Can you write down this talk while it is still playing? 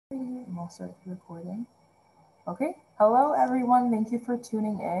we'll start the recording. Okay, hello everyone. Thank you for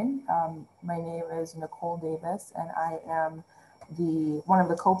tuning in. My name is Nicole Davis, and I am one of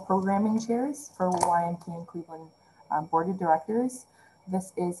the co-programming chairs for YNPN Cleveland Board of Directors.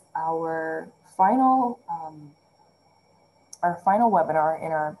 This is our final webinar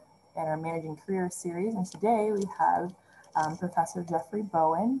in our Managing Careers series, and today we have Professor Jeffrey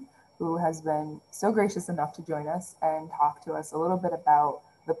Bowen, who has been so gracious enough to join us and talk to us a little bit about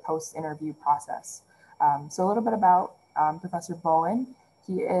the post-interview process. So a little bit about Professor Bowen.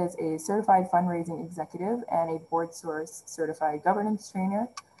 He is a certified fundraising executive and a board source certified governance trainer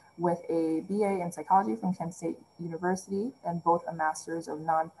with a BA in psychology from Kent State University and both a master's of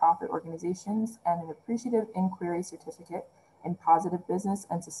nonprofit organizations and an appreciative inquiry certificate in positive business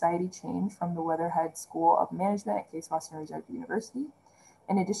and society change from the Weatherhead School of Management at Case Western Reserve University.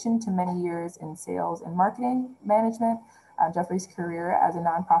 In addition to many years in sales and marketing management, Jeffrey's career as a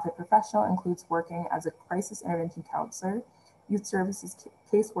nonprofit professional includes working as a crisis intervention counselor, youth services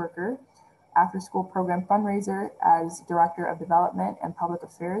caseworker, after-school program fundraiser, as director of development and public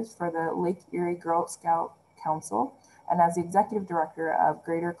affairs for the Lake Erie Girl Scout Council, and as the executive director of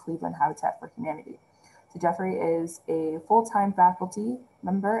Greater Cleveland Habitat for Humanity. So Jeffrey is a full-time faculty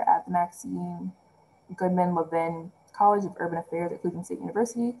member at the Maxine Goodman Levin College of Urban Affairs at Cleveland State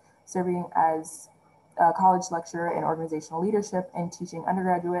University, serving as a college lecturer in organizational leadership and teaching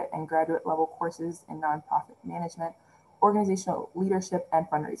undergraduate and graduate level courses in nonprofit management, organizational leadership, and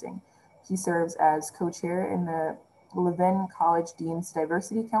fundraising. He serves as co-chair in the Levin College Dean's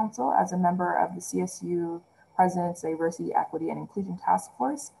Diversity Council, as a member of the CSU President's Diversity, Equity, and Inclusion Task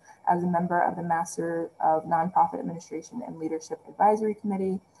Force, as a member of the Master of Nonprofit Administration and Leadership Advisory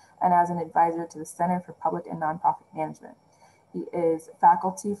Committee, and as an advisor to the Center for Public and Nonprofit Management. He is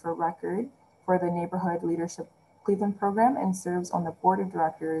faculty for record for the Neighborhood Leadership Cleveland program and serves on the board of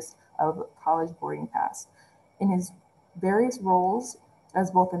directors of College Boarding Pass. In his various roles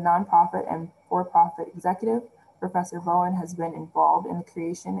as both a nonprofit and for-profit executive, Professor Bowen has been involved in the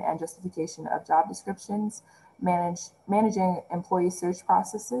creation and justification of job descriptions, managing employee search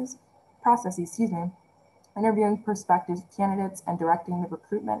processes, interviewing prospective candidates, and directing the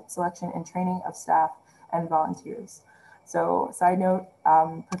recruitment, selection, and training of staff and volunteers. So, side note,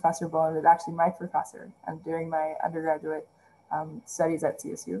 Professor Bowen was actually my professor during my undergraduate studies at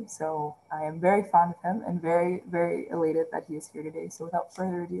CSU. So I am very fond of him and very, very elated that he is here today. So without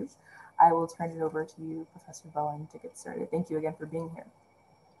further ado, I will turn it over to you, Professor Bowen, to get started. Thank you again for being here.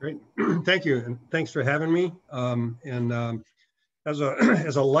 Great, thank you, and thanks for having me. As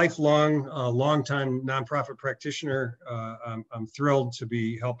a lifelong, long-time nonprofit practitioner, I'm thrilled to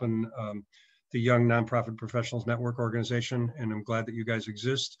be helping the Young Nonprofit Professionals Network organization, and I'm glad that you guys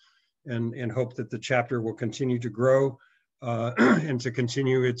exist, and hope that the chapter will continue to grow and to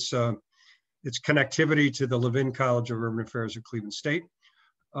continue its connectivity to the Levin College of Urban Affairs at Cleveland State.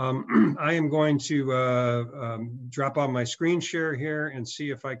 I am going to drop on my screen share here and see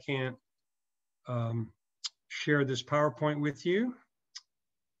if I can't share this PowerPoint with you,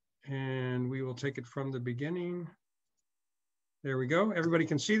 and we will take it from the beginning. There we go. Everybody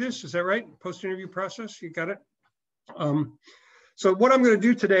can see this, is that right? Post-interview process, you got it? So what I'm going to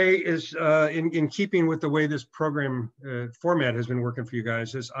do today is, in keeping with the way this program format has been working for you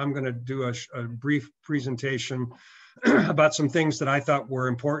guys, is I'm going to do a brief presentation about some things that I thought were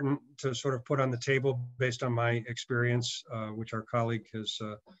important to sort of put on the table based on my experience, which our colleague has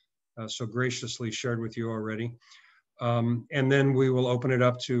so graciously shared with you already. And then we will open it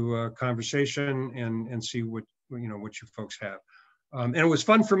up to conversation and see what you folks have. And it was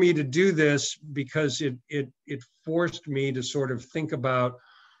fun for me to do this because it forced me to sort of think about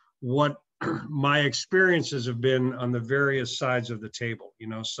what my experiences have been on the various sides of the table.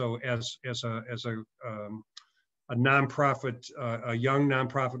 So as a nonprofit, a young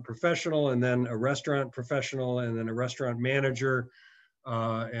nonprofit professional, and then a restaurant professional, and then a restaurant manager,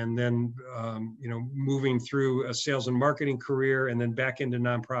 and then moving through a sales and marketing career, and then back into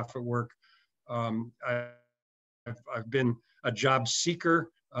nonprofit work. I've been a job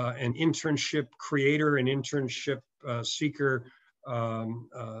seeker, an internship creator, an internship seeker.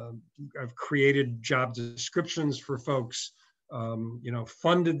 I've created job descriptions for folks,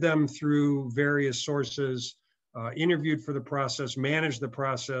 funded them through various sources, interviewed for the process, managed the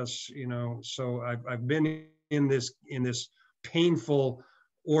process. So I've been in this painful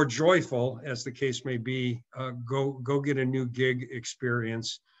or joyful, as the case may be, go get a new gig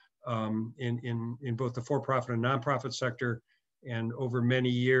experience in both the for-profit and nonprofit sector, and over many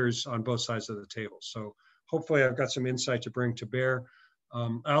years on both sides of the table. So hopefully I've got some insight to bring to bear.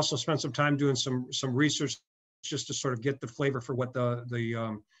 I also spent some time doing some research just to sort of get the flavor for what the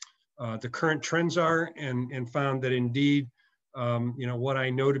the current trends are, and found that indeed, what I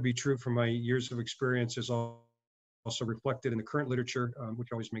know to be true from my years of experience is also reflected in the current literature,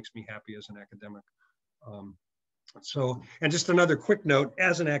 which always makes me happy as an academic. And just another quick note,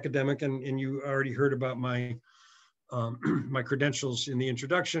 as an academic, and you already heard about my my credentials in the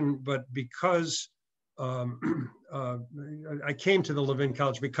introduction, but because I came to the Levin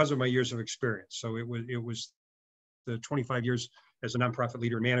College because of my years of experience. So it was the 25 years as a nonprofit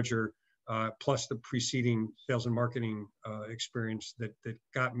leader and manager, plus the preceding sales and marketing experience that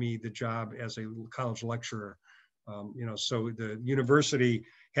got me the job as a college lecturer. So the university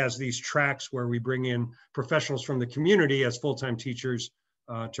has these tracks where we bring in professionals from the community as full-time teachers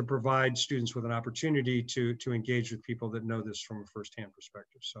to provide students with an opportunity to engage with people that know this from a firsthand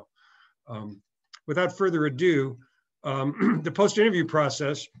perspective. So without further ado, the post-interview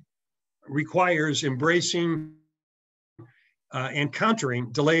process requires embracing and countering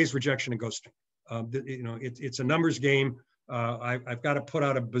delays, rejection, and ghosting. It's a numbers game. I've got to put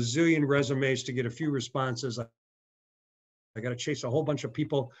out a bazillion resumes to get a few responses. I got to chase a whole bunch of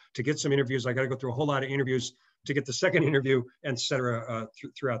people to get some interviews. I got to go through a whole lot of interviews to get the second interview, et cetera,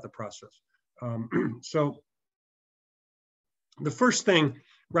 throughout the process. So the first thing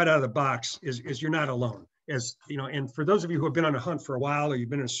right out of the box is you're not alone. As you know, and for those of you who have been on a hunt for a while, or you've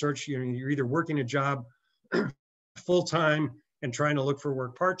been in a search, you're either working a job full-time and trying to look for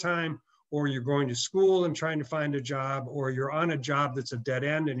work part-time, or you're going to school and trying to find a job, or you're on a job that's a dead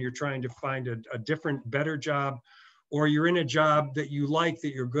end and you're trying to find a different, better job, or you're in a job that you like,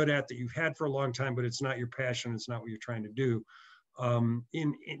 that you're good at, that you've had for a long time, but it's not your passion, it's not what you're trying to do.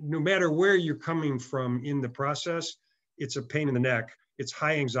 No matter where you're coming from in the process, it's a pain in the neck, it's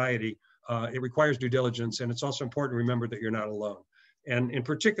high anxiety, it requires due diligence, and it's also important to remember that you're not alone. And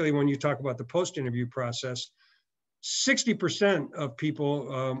particularly when you talk about the post-interview process, 60% of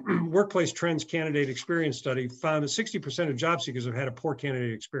people, Workplace Trends Candidate Experience Study found that 60% of job seekers have had a poor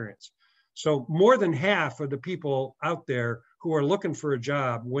candidate experience. So more than half of the people out there who are looking for a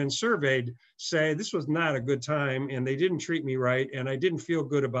job, when surveyed, say this was not a good time and they didn't treat me right and I didn't feel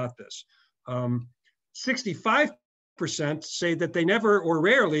good about this. 65% say that they never or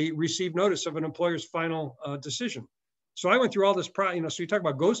rarely received notice of an employer's final decision. So I went through all this, so you talk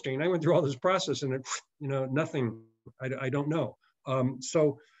about ghosting, I went through all this process and nothing, I don't know.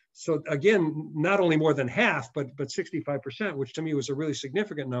 So again, not only more than half, but 65%, which to me was a really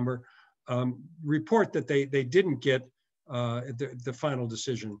significant number, report that they didn't get the final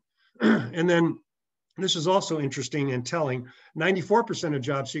decision. And then this is also interesting and telling. 94% of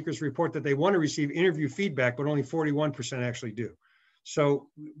job seekers report that they want to receive interview feedback, but only 41% actually do. So,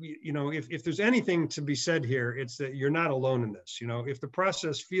 if there's anything to be said here, it's that you're not alone in this. If the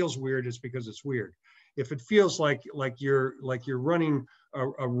process feels weird, it's because it's weird. If it feels like you're running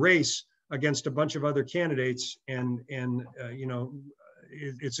a race against a bunch of other candidates and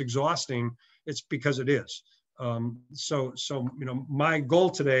it's exhausting, it's because it is. So my goal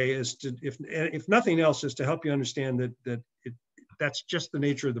today is to, if nothing else, is to help you understand that that's just the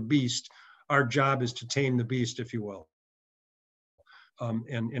nature of the beast. Our job is to tame the beast, if you will.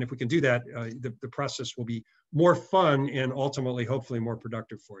 And if we can do that, the process will be more fun and ultimately, hopefully, more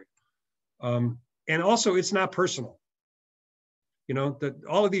productive for you. And also, it's not personal. That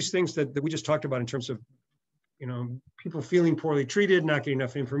all of these things that we just talked about in terms of, people feeling poorly treated, not getting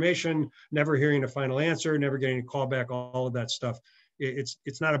enough information, never hearing a final answer, never getting a call back, all of that stuff.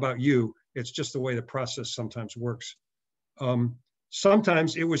 It's not about you. It's just the way the process sometimes works.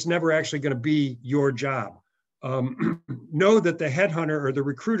 Sometimes it was never actually going to be your job. Know that the headhunter or the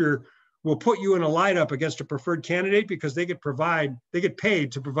recruiter will put you in a lineup against a preferred candidate because they get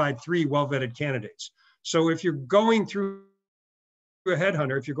paid to provide 3 well-vetted candidates. So if you're going through a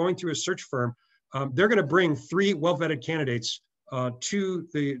headhunter, if you're going through a search firm, they're going to bring 3 well-vetted candidates to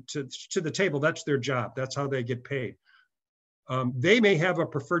the table. That's their job. That's how they get paid. They may have a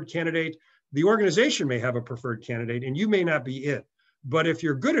preferred candidate. The organization may have a preferred candidate, and you may not be it. But if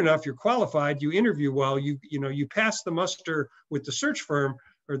you're good enough, you're qualified, you interview well, you pass the muster with the search firm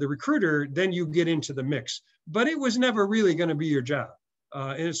or the recruiter, then you get into the mix. But it was never really going to be your job.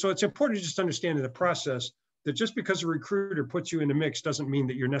 And so it's important to just understand in the process that just because a recruiter puts you in the mix doesn't mean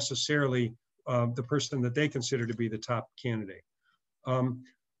that you're necessarily the person that they consider to be the top candidate.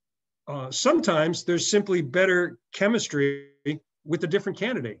 Sometimes there's simply better chemistry with a different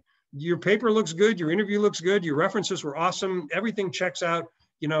candidate. Your paper looks good, your interview looks good, your references were awesome, everything checks out.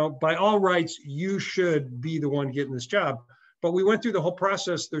 By all rights, you should be the one getting this job. But we went through the whole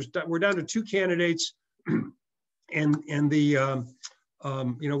process. We're down to 2 candidates, and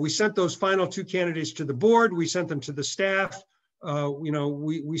we sent those final 2 candidates to the board. We sent them to the staff.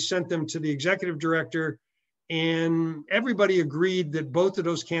 we sent them to the executive director, and everybody agreed that both of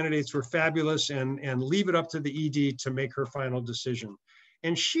those candidates were fabulous, and leave it up to the ED to make her final decision.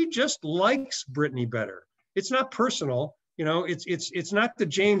 And she just likes Brittany better. It's not personal. It's not that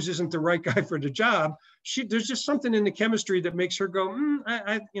James isn't the right guy for the job. There's just something in the chemistry that makes her go,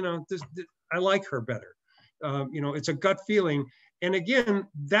 I like her better. It's a gut feeling. And again,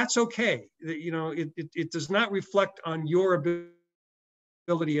 that's okay. It does not reflect on your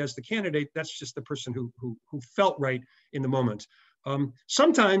ability as the candidate. That's just the person who felt right in the moment.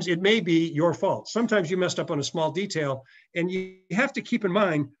 Sometimes it may be your fault. Sometimes you messed up on a small detail, and you have to keep in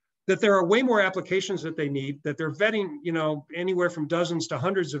mind that there are way more applications that they need, that they're vetting, anywhere from dozens to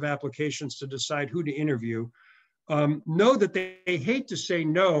hundreds of applications to decide who to interview. Know that they hate to say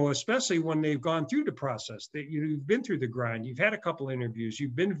no, especially when they've gone through the process, that you've been through the grind, you've had a couple interviews,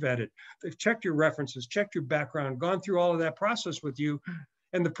 you've been vetted, they've checked your references, checked your background, gone through all of that process with you.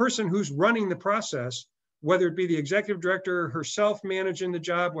 And the person who's running the process, whether it be the executive director herself managing the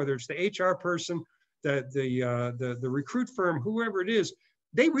job, whether it's the HR person, the recruit firm, whoever it is,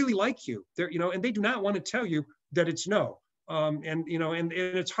 they really like you. And they do not want to tell you that it's no. And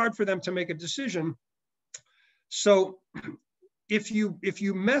it's hard for them to make a decision. So if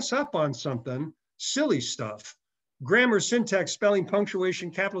you mess up on something, silly stuff, grammar, syntax, spelling,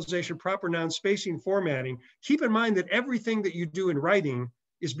 punctuation, capitalization, proper noun, spacing, formatting, keep in mind that everything that you do in writing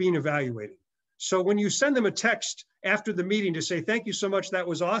is being evaluated. So when you send them a text after the meeting to say, thank you so much, that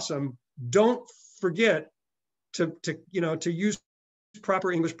was awesome, don't forget to use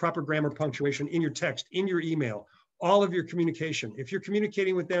proper English, proper grammar, punctuation in your text, in your email, all of your communication. If you're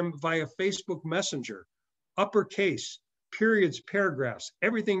communicating with them via Facebook Messenger, uppercase, periods, paragraphs,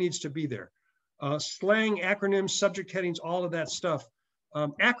 everything needs to be there. Slang, acronyms, subject headings, all of that stuff.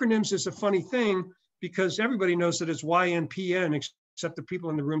 Acronyms is a funny thing because everybody knows that it's YNPN, except the people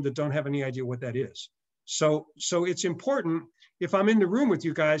in the room that don't have any idea what that is. So it's important, if I'm in the room with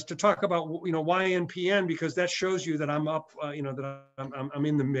you guys, to talk about YNPN, because that shows you that I'm up, that I'm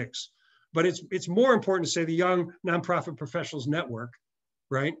in the mix. But it's more important to say the Young Nonprofit Professionals Network,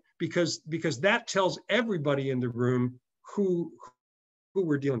 right? Because that tells everybody in the room who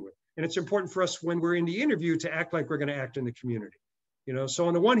we're dealing with. And it's important for us when we're in the interview to act like we're going to act in the community. So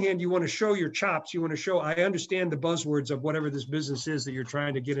on the one hand, you want to show your chops. You want to show, I understand the buzzwords of whatever this business is that you're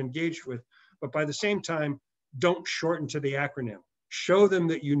trying to get engaged with. But by the same time, don't shorten to the acronym. Show them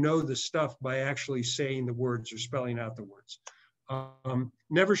that you know the stuff by actually saying the words or spelling out the words.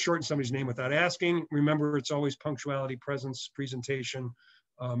 Never shorten somebody's name without asking. Remember, it's always punctuality, presence, presentation.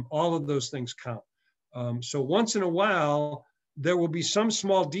 All of those things count. So once in a while, there will be some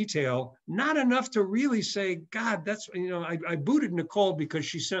small detail, not enough to really say, God, that's, I booted Nicole because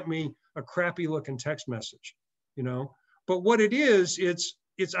she sent me a crappy looking text message, But what it is, it's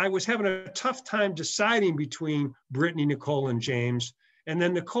I was having a tough time deciding between Brittany, Nicole, and James. And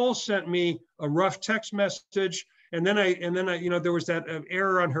then Nicole sent me a rough text message. And then I there was that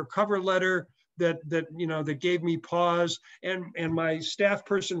error on her cover letter that gave me pause, and my staff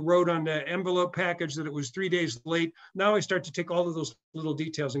person wrote on the envelope package that it was 3 days late. Now I start to take all of those little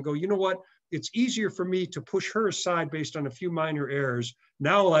details and go, you know what? It's easier for me to push her aside based on a few minor errors.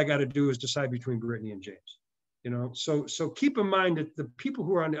 Now all I got to do is decide between Brittany and James. So keep in mind that the people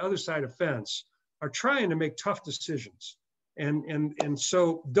who are on the other side of the fence are trying to make tough decisions, and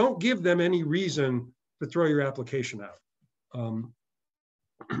so don't give them any reason to throw your application out.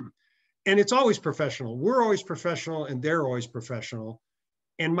 And it's always professional. We're always professional, and they're always professional.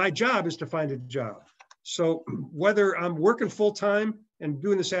 And my job is to find a job. So whether I'm working full-time and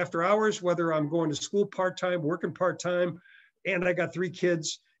doing this after hours, whether I'm going to school part-time, working part-time, and I got 3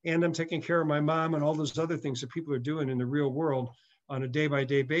 kids, and I'm taking care of my mom and all those other things that people are doing in the real world on a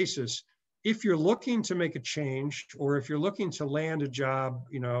day-by-day basis. If you're looking to make a change, or if you're looking to land a job,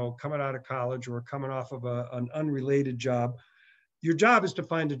 coming out of college or coming off of an unrelated job, your job is to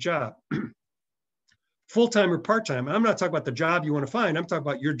find a job, full-time or part-time. I'm not talking about the job you want to find. I'm talking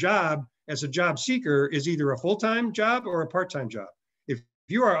about your job as a job seeker is either a full-time job or a part-time job. If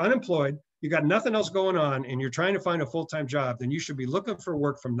you are unemployed, you got nothing else going on, and you're trying to find a full-time job, then you should be looking for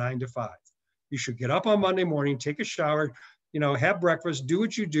work from 9 to 5. You should get up on Monday morning, take a shower, have breakfast, do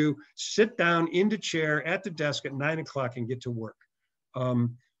what you do, sit down in the chair at the desk at 9 o'clock and get to work.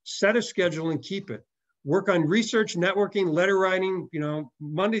 Set a schedule and keep it. Work on research, networking, letter writing,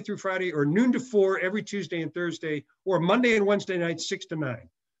 Monday through Friday, or noon to 4 every Tuesday and Thursday, or Monday and Wednesday night, 6 to 9.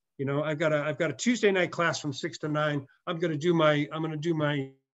 I've got a Tuesday night class from 6 to 9. I'm going to do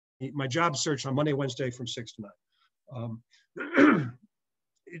my job search on Monday, Wednesday from 6 to 9.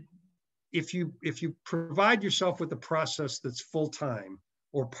 if you provide yourself with a process that's full-time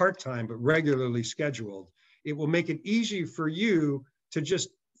or part-time, but regularly scheduled, it will make it easy for you to just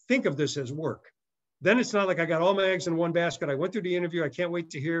think of this as work. Then it's not like I got all my eggs in one basket. I went through the interview. I can't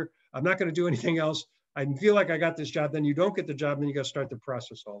wait to hear. I'm not going to do anything else. I feel like I got this job. Then you don't get the job. Then you got to start the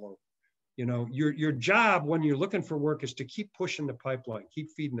process all over. You know, your job when you're looking for work is to keep pushing the pipeline,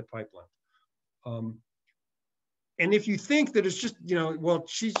 keep feeding the pipeline. And if you think that it's just, you know, well,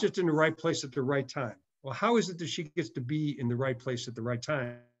 she's just in the right place at the right time. Well, how is it that she gets to be in the right place at the right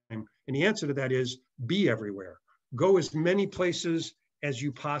time? And the answer to that is be everywhere. Go as many places as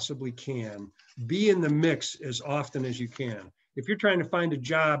you possibly can. Be in the mix as often as you can. If you're trying to find a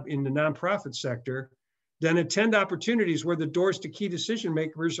job in the nonprofit sector, then attend opportunities where the doors to key decision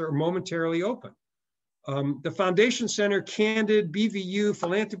makers are momentarily open. The Foundation Center, Candid, BVU,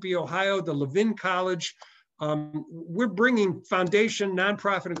 Philanthropy Ohio, the Levin College, we're bringing foundation,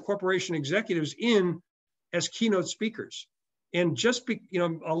 nonprofit, and corporation executives in as keynote speakers. And just, you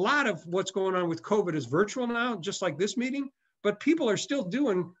know, a lot of what's going on with COVID is virtual now, just like this meeting, but people are still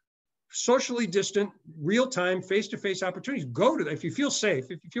doing socially distant, real-time, face-to-face opportunities. Go to, if you feel safe,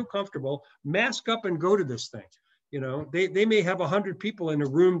 if you feel comfortable, mask up and go to this thing. You know, they may have 100 people in a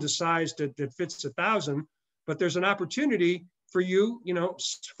room the size that fits 1,000, but there's an opportunity for you, you know,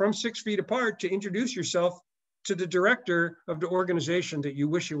 from 6 feet apart to introduce yourself to the director of the organization that you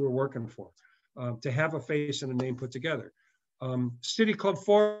wish you were working for, to have a face and a name put together. City Club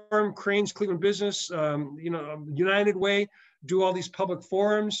Forum, Cranes, Cleveland Business, you know, United Way, do all these public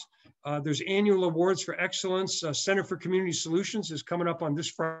forums. There's annual awards for excellence. Center for Community Solutions is coming up on this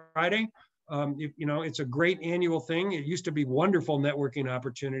Friday. You know, it's a great annual thing. It used to be wonderful networking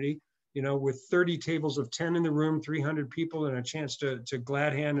opportunity, you know, with 30 tables of 10 in the room, 300 people, and a chance to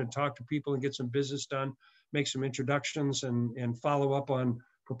glad hand and talk to people and get some business done, make some introductions and follow up on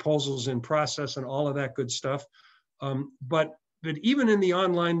proposals in process and all of that good stuff. But even in the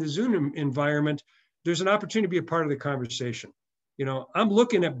online, the Zoom environment, there's an opportunity to be a part of the conversation. You know, I'm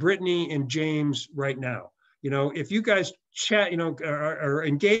looking at Brittany and James right now. You know, if you guys chat, you know, are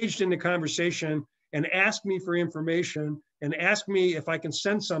engaged in the conversation and ask me for information and ask me if I can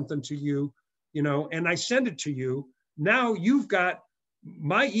send something to you, you know, and I send it to you, now you've got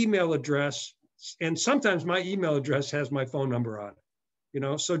my email address, and sometimes my email address has my phone number on it. You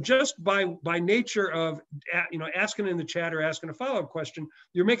know, so just by nature of, you know, asking in the chat or asking a follow-up question,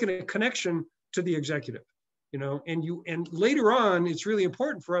 you're making a connection to the executive, you know, and later on, it's really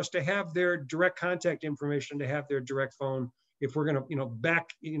important for us to have their direct contact information, to have their direct phone. If we're going to, you know,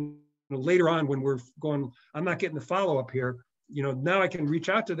 later on when we're going, I'm not getting the follow-up here, you know, now I can reach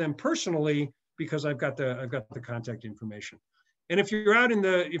out to them personally because I've got the contact information. And if you're out in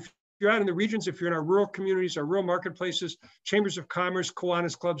the, you're out in the regions, if you're in our rural communities, our rural marketplaces, chambers of commerce,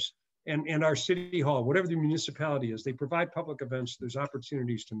 Kiwanis clubs, and our city hall, whatever the municipality is, they provide public events. There's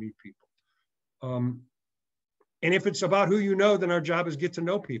opportunities to meet people. And if it's about who you know, then our job is get to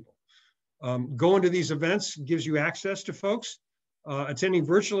know people. Going to these events gives you access to folks. Attending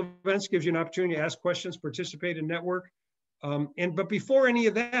virtual events gives you an opportunity to ask questions, participate in network. But before any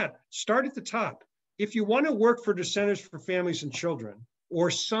of that, start at the top. If you want to work for the Centers for Families and Children, or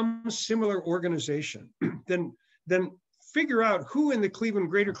some similar organization, then figure out who in the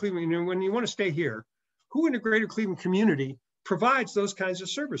greater Cleveland, you know, when you want to stay here, who in the greater Cleveland community provides those kinds of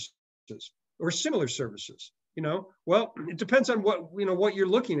services or similar services. You know, well, it depends on what, you know, what you're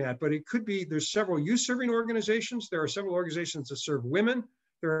looking at, but it could be, there's several youth serving organizations. There are several organizations that serve women.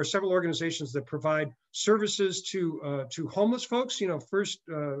 There are several organizations that provide services to homeless folks, you know, first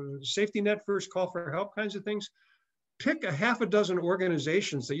safety net, first call for help kinds of things. Pick a half a dozen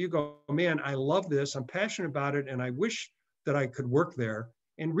organizations that you go, man, I love this, I'm passionate about it, and I wish that I could work there,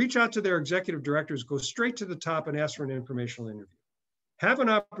 and reach out to their executive directors, go straight to the top and ask for an informational interview. Have an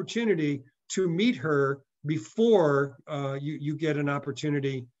opportunity to meet her before you get an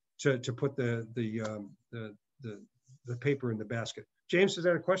opportunity to put the paper in the basket. James, is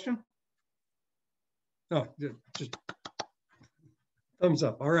that a question? No, just thumbs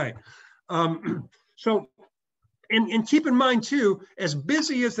up. All right. So, and keep in mind too, as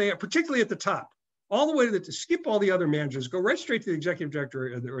busy as they are, particularly at the top, all the way to skip all the other managers, go right straight to the executive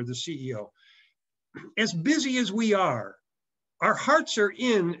director or the CEO. As busy as we are, our hearts are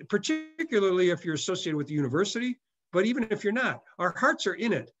in, particularly if you're associated with the university, but even if you're not, our hearts are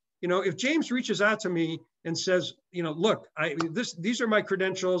in it. You know, if James reaches out to me and says, you know, look, these are my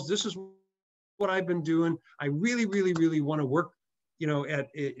credentials, this is what I've been doing, I really, really, really want to work, you know,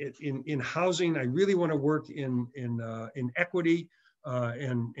 in housing, I really want to work in equity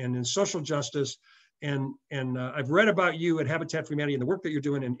and in social justice, I've read about you at Habitat for Humanity and the work that you're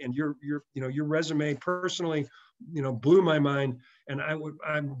doing, and your resume personally, blew my mind. And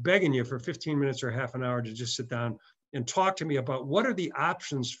I'm begging you for 15 minutes or half an hour to just sit down and talk to me about what are the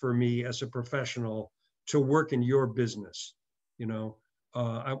options for me as a professional to work in your business.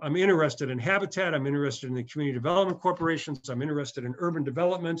 I'm interested in Habitat. I'm interested in the community development corporations. I'm interested in urban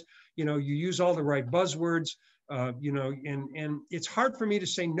development. You use all the right buzzwords, and it's hard for me to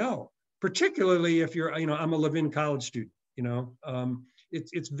say no, particularly if I'm a Levin college student.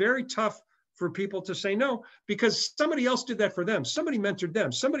 It's very tough for people to say no because somebody else did that for them. Somebody mentored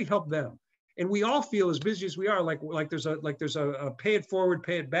them. Somebody helped them. And we all feel, as busy as we are, like there's a pay it forward,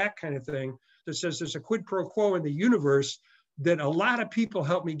 pay it back kind of thing that says there's a quid pro quo in the universe that a lot of people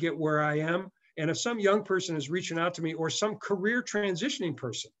help me get where I am. And if some young person is reaching out to me or some career transitioning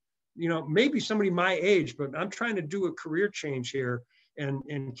person, maybe somebody my age, but I'm trying to do a career change here. And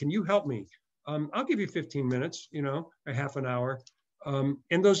can you help me? I'll give you 15 minutes, a half an hour.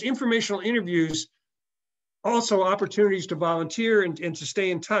 And those informational interviews, also opportunities to volunteer and to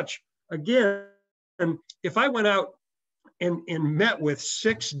stay in touch. Again, if I went out and met with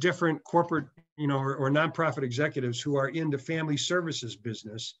 6 different corporate, or nonprofit executives who are in the family services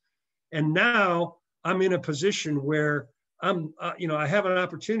business, and now I'm in a position where I have an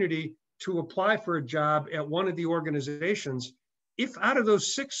opportunity to apply for a job at one of the organizations. If out of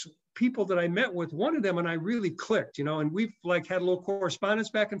those 6 people that I met with, one of them and I really clicked, and we've had a little correspondence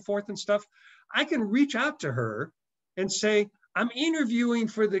back and forth and stuff, I can reach out to her and say, I'm interviewing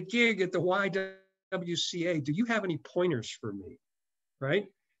for the gig at the YWCA. Do you have any pointers for me? Right?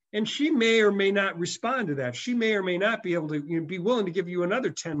 And she may or may not respond to that. She may or may not be able to be willing to give you another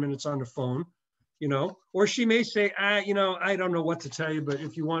 10 minutes on the phone, or she may say, I don't know what to tell you, but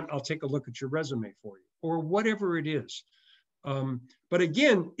if you want, I'll take a look at your resume for you, or whatever it is. But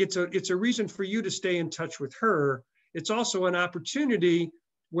again, it's a reason for you to stay in touch with her. It's also an opportunity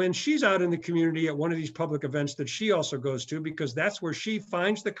when she's out in the community at one of these public events that she also goes to, because that's where she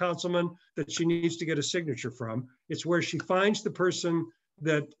finds the councilman that she needs to get a signature from. It's where she finds the person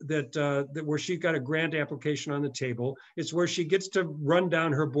that where she got a grant application on the table. It's where she gets to run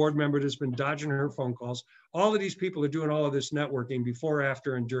down her board member that's been dodging her phone calls. All of these people are doing all of this networking before,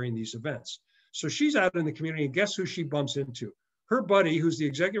 after, and during these events. So she's out in the community, and guess who she bumps into? Her buddy, who's the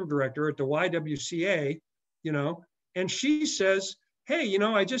executive director at the YWCA, and she says, hey,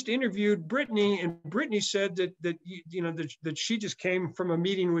 I just interviewed Brittany, and Brittany said that she just came from a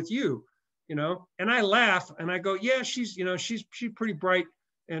meeting with you, and I laugh and I go, yeah, she's pretty bright.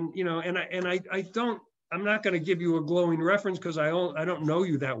 And, I'm not going to give you a glowing reference because I don't know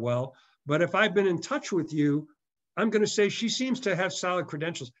you that well, but if I've been in touch with you, I'm going to say she seems to have solid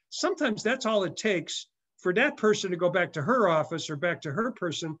credentials. Sometimes that's all it takes for that person to go back to her office or back to her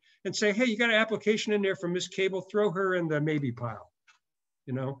person and say, hey, you got an application in there from Miss Cable, throw her in the maybe pile.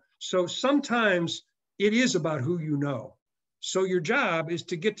 So sometimes it is about who you know. So your job is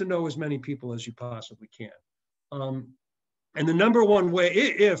to get to know as many people as you possibly can. And the number one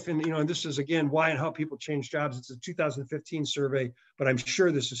way, and this is again why and how people change jobs. It's a 2015 survey, but I'm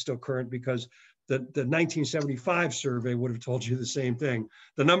sure this is still current because the 1975 survey would have told you the same thing.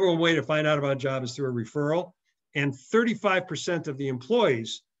 The number one way to find out about a job is through a referral, and 35% of the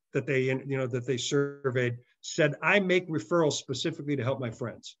employees that they surveyed said, I make referrals specifically to help my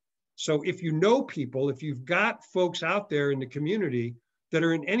friends. So if you know people, if you've got folks out there in the community that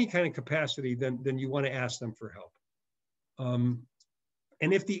are in any kind of capacity, then you want to ask them for help.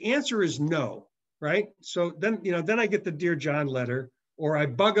 And if the answer is no, right? So then I get the Dear John letter, or I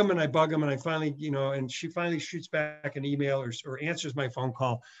bug them and I finally, and she finally shoots back an email or answers my phone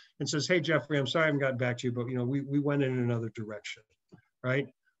call and says, hey, Jeffrey, I'm sorry I haven't gotten back to you, but we went in another direction, right?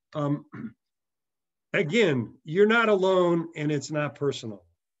 Again, you're not alone and it's not personal.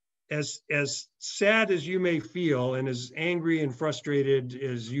 As sad as you may feel and as angry and frustrated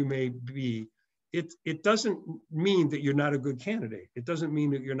as you may be, it doesn't mean that you're not a good candidate. It doesn't mean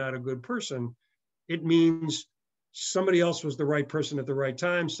that you're not a good person. It means somebody else was the right person at the right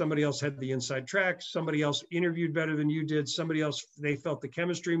time. Somebody else had the inside track. Somebody else interviewed better than you did. Somebody else, they felt the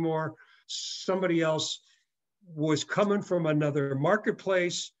chemistry more. Somebody else was coming from another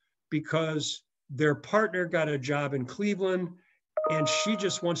marketplace because their partner got a job in Cleveland and she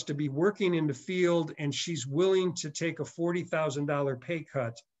just wants to be working in the field and she's willing to take a $40,000 pay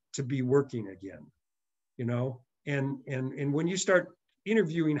cut to be working again, and when you start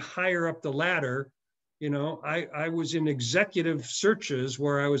interviewing higher up the ladder, I was in executive searches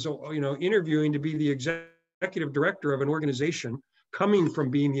where I was, interviewing to be the executive director of an organization, coming from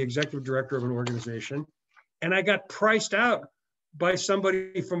being the executive director of an organization. And I got priced out by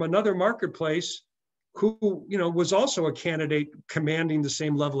somebody from another marketplace who, you know, was also a candidate commanding the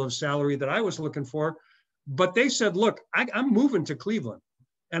same level of salary that I was looking for. But they said, look, I'm moving to Cleveland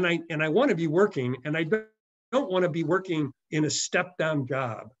and I want to be working, and I don't want to be working in a step down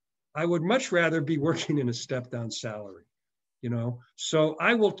job. I would much rather be working in a step down salary, you know? So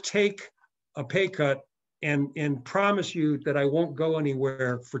I will take a pay cut and promise you that I won't go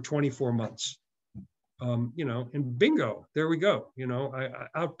anywhere for 24 months. You know, and bingo, there we go. You know, I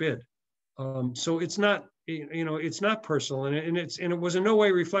outbid. So it's not, you know, it's not personal, and it was in no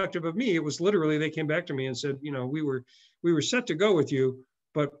way reflective of me. It was literally, they came back to me and said, you know, we were set to go with you,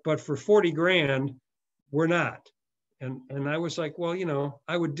 but for 40 grand, we're not. And I was like, well, you know,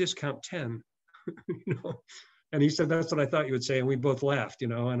 I would discount 10, you know. And he said, that's what I thought you would say. And we both laughed, you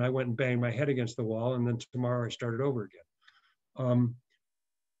know, and I went and banged my head against the wall. And then tomorrow I started over again.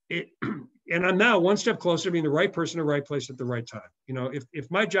 And I'm now one step closer to being the right person, the right place at the right time. You know, if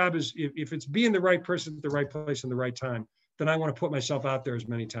my job is, if it's being the right person at the right place in the right time, then I want to put myself out there as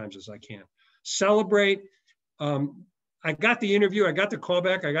many times as I can. Celebrate. I got the interview, I got the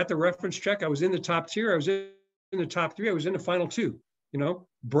callback, I got the reference check. I was in the top tier. I was in the top 3. I was in the final 2. You know,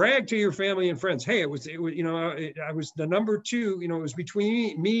 brag to your family and friends. Hey, it was you know, I was the number 2. You know, it was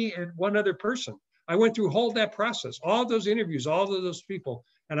between me and one other person. I went through that process, all those interviews, all of those people,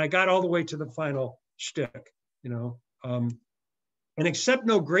 and I got all the way to the final shtick, you know. And accept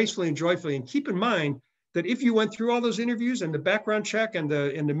no gracefully and joyfully. And keep in mind that if you went through all those interviews and the background check and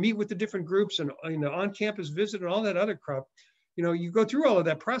the meet with the different groups and the on-campus visit and all that other crap, you know, you go through all of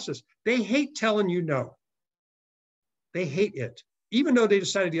that process. They hate telling you no. They hate it. Even though they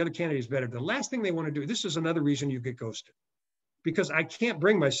decided the other candidate is better, the last thing they want to do, this is another reason you get ghosted, because I can't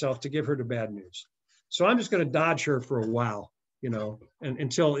bring myself to give her the bad news. So I'm just going to dodge her for a while, you know, and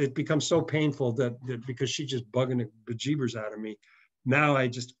until it becomes so painful that because she's just bugging the bejeebers out of me. Now I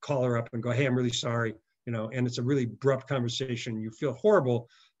just call her up and go, hey, I'm really sorry, you know, and it's a really abrupt conversation. You feel horrible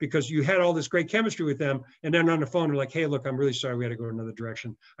because you had all this great chemistry with them. And then on the phone, they're like, hey, look, I'm really sorry. We had to go another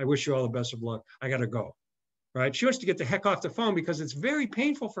direction. I wish you all the best of luck. I got to go. Right? She wants to get the heck off the phone because it's very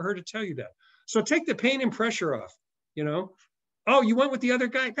painful for her to tell you that. So take the pain and pressure off, you know. Oh, you went with the other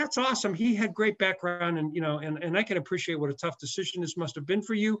guy? That's awesome. He had great background, and, you know, and I can appreciate what a tough decision this must have been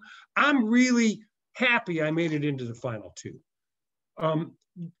for you. I'm really happy I made it into the final 2.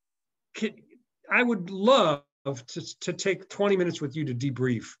 I would love to take 20 minutes with you to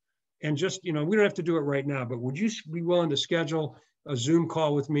debrief and just, you know, we don't have to do it right now, but would you be willing to schedule a Zoom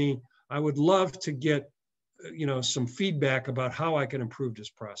call with me? I would love to get, you know, some feedback about how I can improve this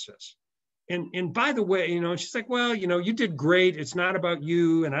process. And by the way, you know, she's like, well, you know, you did great. It's not about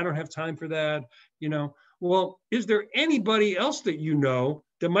you, and I don't have time for that, you know. Well, is there anybody else that you know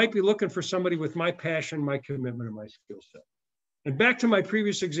that might be looking for somebody with my passion, my commitment, and my skill set? And back to my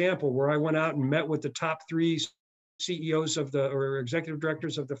previous example where I went out and met with the top 3 CEOs or executive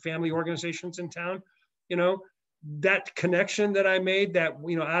directors of the family organizations in town, you know, that connection that I made, that,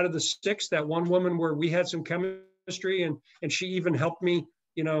 you know, out of the 6, that one woman where we had some chemistry and she even helped me,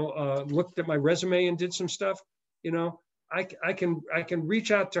 you know, looked at my resume and did some stuff, you know, I can reach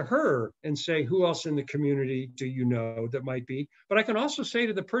out to her and say, who else in the community do you know that might be? But I can also say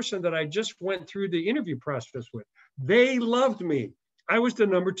to the person that I just went through the interview process with, they loved me. I was the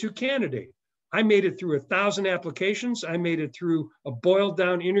number 2 candidate. I made it through 1,000 applications. I made it through a boiled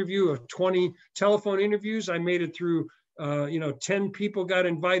down interview of 20 telephone interviews. I made it through, you know, 10 people got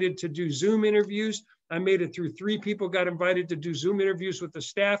invited to do Zoom interviews. I made it through 3 people got invited to do Zoom interviews with the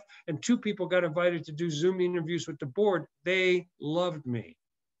staff, and 2 people got invited to do Zoom interviews with the board. They loved me.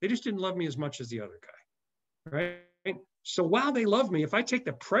 They just didn't love me as much as the other guy, right? So while they love me, if I take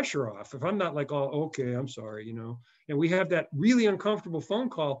the pressure off, if I'm not like, oh, okay, I'm sorry, you know, and we have that really uncomfortable phone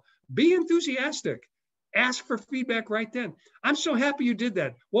call, be enthusiastic. Ask for feedback right then. I'm so happy you did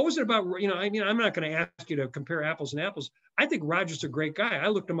that. What was it about? You know, I mean, I'm not going to ask you to compare apples and apples. I think Roger's a great guy. I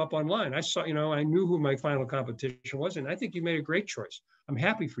looked him up online. I saw, you know, I knew who my final competition was, and I think you made a great choice. I'm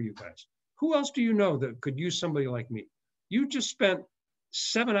happy for you guys. Who else do you know that could use somebody like me? You just spent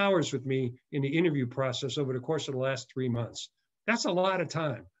 7 hours with me in the interview process over the course of the last 3 months. That's a lot of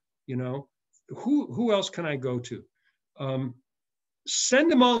time, you know. Who else can I go to?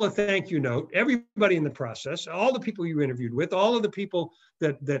 Send them all a thank you note, everybody in the process, all the people you interviewed with, all of the people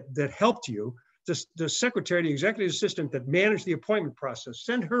that helped you, the secretary, the executive assistant that managed the appointment process,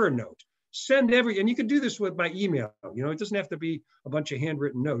 send her a note. And you can do this by email, you know, it doesn't have to be a bunch of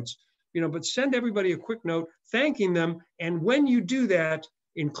handwritten notes, you know, but send everybody a quick note thanking them. And when you do that,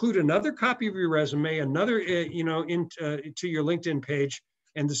 include another copy of your resume, another, you know, to your LinkedIn page,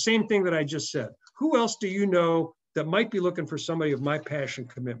 and the same thing that I just said. Who else do you know that might be looking for somebody of my passion,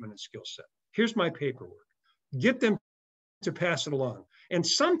 commitment, and skill set? Here's my paperwork. Get them to pass it along. And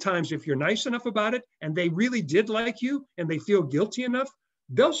sometimes if you're nice enough about it and they really did like you and they feel guilty enough,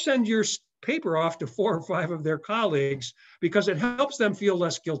 they'll send your paper off to 4 or 5 of their colleagues because it helps them feel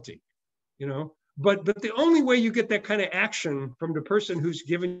less guilty, you know. But the only way you get that kind of action from the person who's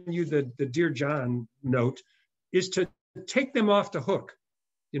given you the Dear John note is to take them off the hook,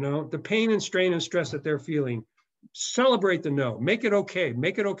 you know, the pain and strain and stress that they're feeling. Celebrate the no, make it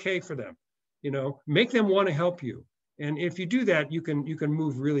okay for them, you know, make them want to help you. And if you do that, you can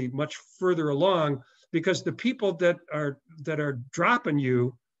move really much further along, because the people that are dropping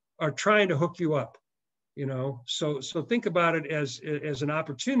you are trying to hook you up, you know. So think about it as an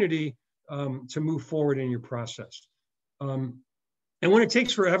opportunity to move forward in your process. And when it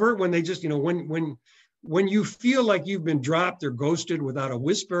takes forever, when they just, you know, when you feel like you've been dropped or ghosted without a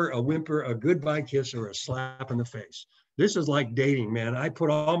whisper, a whimper, a goodbye kiss, or a slap in the face, this is like dating, man. I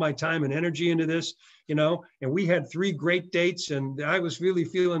put all my time and energy into this, you know, and we had 3 great dates and I was really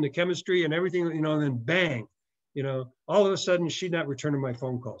feeling the chemistry and everything, you know, and then bang, you know, all of a sudden she's not returning my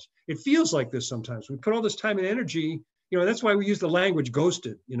phone calls. It feels like this sometimes. We put all this time and energy, you know, that's why we use the language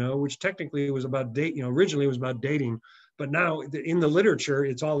ghosted, you know, which technically was about date, you know, originally it was about dating, but now in the literature,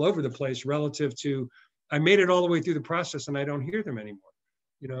 it's all over the place relative to, I made it all the way through the process and I don't hear them anymore,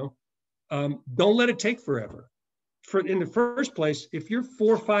 you know. Don't let it take forever. In the first place, if you're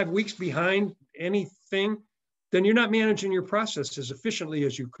 4 or 5 weeks behind anything, then you're not managing your process as efficiently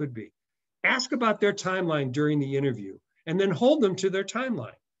as you could be. Ask about their timeline during the interview and then hold them to their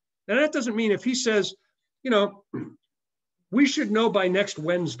timeline. And that doesn't mean if he says, you know, we should know by next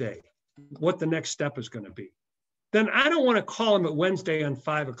Wednesday what the next step is going to be, then I don't want to call him at Wednesday on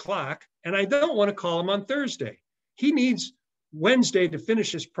 5 o'clock, and I don't want to call him on Thursday. He needs Wednesday to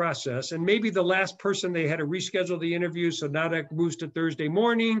finish his process, and maybe the last person they had to reschedule the interview, so now that moves to Thursday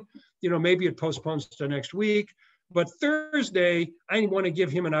morning, you know, maybe it postpones to next week, but Thursday, I want to give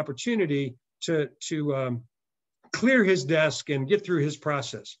him an opportunity to clear his desk and get through his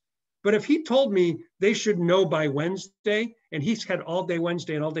process. But if he told me they should know by Wednesday, and he's had all day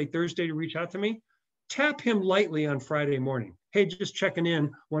Wednesday and all day Thursday to reach out to me, tap him lightly on Friday morning. Hey, just checking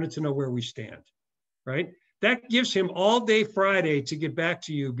in, wanted to know where we stand, right? That gives him all day Friday to get back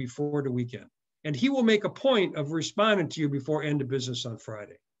to you before the weekend. And he will make a point of responding to you before end of business on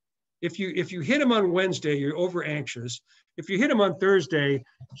Friday. If you hit him on Wednesday, you're over anxious. If you hit him on Thursday,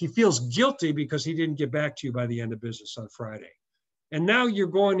 he feels guilty because he didn't get back to you by the end of business on Friday. And now you're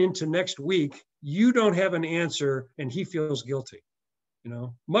going into next week, you don't have an answer and he feels guilty. You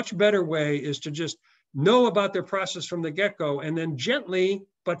know, much better way is to just know about their process from the get-go and then gently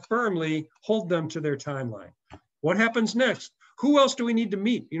but firmly hold them to their timeline. What happens next? Who else do we need to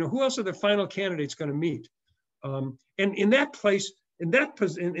meet? You know, who else are the final candidates going to meet? And in that place, in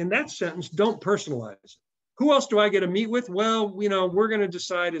that sentence, don't personalize it. Who else do I get to meet with? Well, you know, we're going to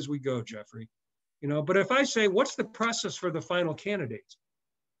decide as we go, Jeffrey. You know, but if I say, what's the process for the final candidates?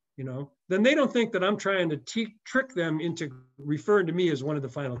 You know, then they don't think that I'm trying to trick them into referring to me as one of the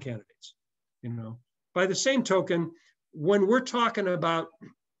final candidates. You know, by the same token, when we're talking about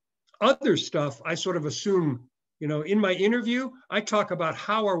other stuff, I sort of assume, you know, in my interview, I talk about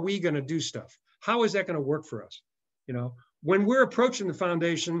how are we going to do stuff? How is that going to work for us? You know, when we're approaching the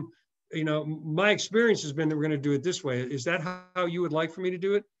foundation, you know, my experience has been that we're going to do it this way. Is that how you would like for me to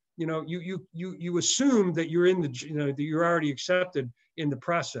do it? You know, you assume that you're in the, you know, that you're already accepted in the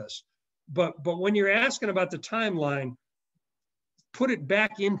process. But when you're asking about the timeline, put it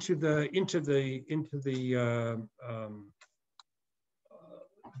back into the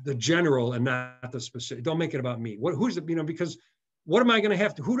general and not the specific. Don't make it about me. Who's the, you know, because what am I going to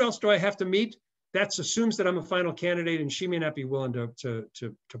have to, who else do I have to meet? That assumes that I'm a final candidate and she may not be willing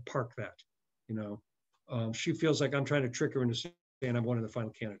to park that, you know. She feels like I'm trying to trick her into saying I'm one of the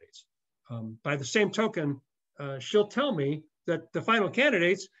final candidates. By the same token, she'll tell me that the final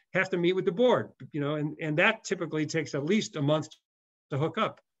candidates have to meet with the board, you know, and that typically takes at least a month to hook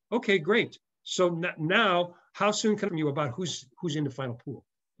up. Okay, great. So now, how soon can you about who's in the final pool?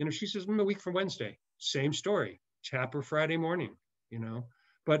 You know, she says, a week from Wednesday. Same story. Tap her Friday morning. You know,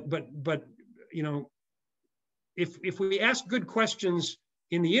 but you know, if we ask good questions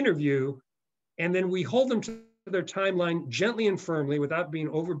in the interview, and then we hold them to their timeline gently and firmly without being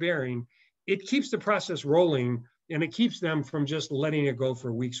overbearing, it keeps the process rolling and it keeps them from just letting it go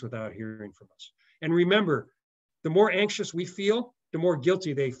for weeks without hearing from us. And remember, the more anxious we feel, the more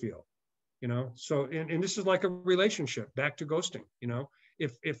guilty they feel, you know? So, and this is like a relationship, back to ghosting, you know?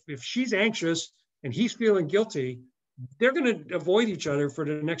 If she's anxious and he's feeling guilty, they're going to avoid each other for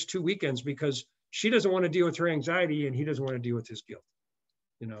the next 2 weekends because she doesn't want to deal with her anxiety and he doesn't want to deal with his guilt,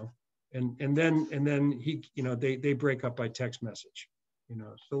 you know? And then he, they break up by text message,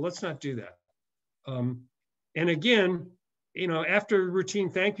 so let's not do that. And again, after a routine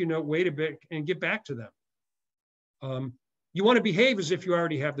thank you note, wait a bit and get back to them. You want to behave as if you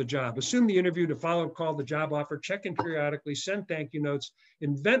already have the job. Assume the interview, to follow up call, the job offer, check in periodically, send thank you notes,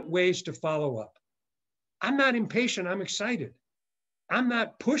 invent ways to follow up. I'm not impatient, I'm excited. I'm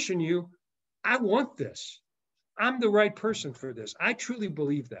not pushing you. I want this. I'm the right person for this. I truly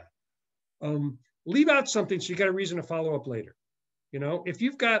believe that. Leave out something so you got a reason to follow up later. If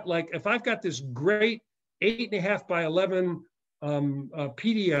you've got if I've got this great 8.5 by 11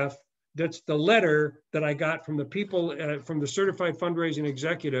 PDF, that's the letter that I got from the people from the certified fundraising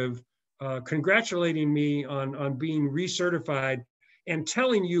executive congratulating me on being recertified and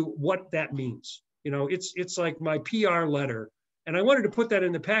telling you what that means. It's like my PR letter. And I wanted to put that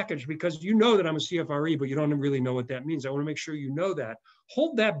in the package because that I'm a CFRE, but you don't really know what that means. I want to make sure you know that.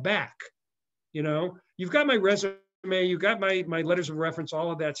 Hold that back. You've got my resume, you've got my letters of reference,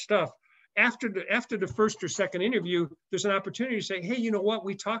 all of that stuff. After the first or second interview, there's an opportunity to say, hey, you know what?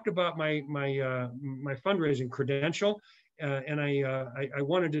 We talked about my fundraising credential, and I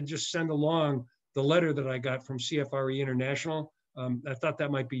wanted to just send along the letter that I got from CFRE International. I thought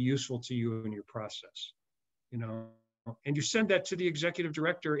that might be useful to you in your process, and you send that to the executive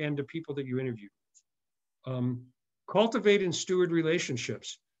director and to people that you interview. Cultivate and steward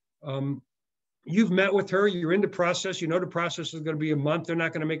relationships. You've met with her, you're in the process, the process is going to be a month. They're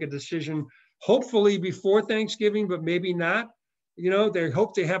not going to make a decision, hopefully before Thanksgiving, but maybe not. They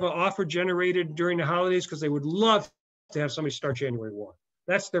hope they have an offer generated during the holidays because they would love to have somebody start January 1.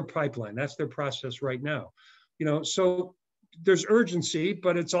 That's their pipeline. That's their process right now. So there's urgency,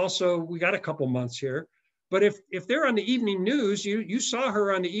 but it's also, we got a couple months here. But if they're on the evening news, you saw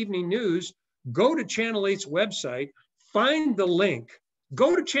her on the evening news, go to Channel 8's website, find the link.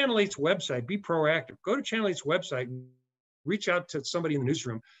 Go to Channel 8's website, be proactive. Go to Channel 8's website, reach out to somebody in the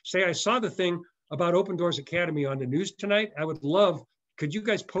newsroom. Say, I saw the thing about Open Doors Academy on the news tonight. I would love, could you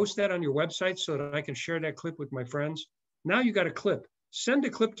guys post that on your website so that I can share that clip with my friends? Now you got a clip. Send a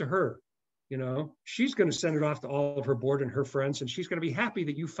clip to her. She's going to send it off to all of her board and her friends, and she's going to be happy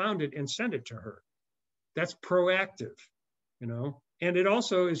that you found it and send it to her. That's proactive, And it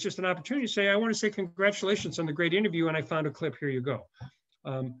also is just an opportunity to say, I want to say congratulations on the great interview, and I found a clip. Here you go.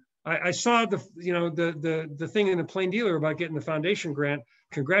 I saw the thing in the Plain Dealer about getting the foundation grant.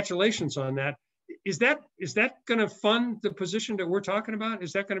 Congratulations on that. Is that going to fund the position that we're talking about?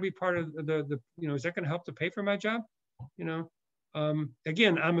 Is that going to be part of is that going to help to pay for my job?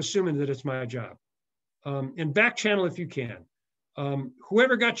 Again, I'm assuming that it's my job. And back channel if you can.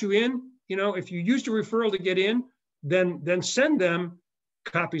 Whoever got you in, if you used a referral to get in, then send them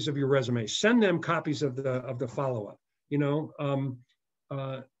copies of your resume. Send them copies of the follow-up.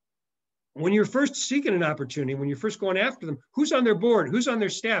 When you're first seeking an opportunity, when you're first going after them, who's on their board, who's on their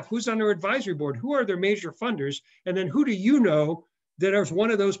staff, who's on their advisory board, who are their major funders, and then who do you know that is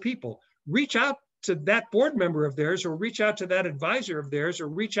one of those people? Reach out to that board member of theirs, or reach out to that advisor of theirs, or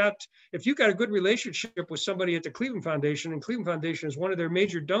reach out, if you've got a good relationship with somebody at the Cleveland Foundation, and Cleveland Foundation is one of their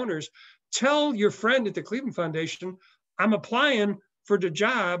major donors, tell your friend at the Cleveland Foundation, I'm applying for the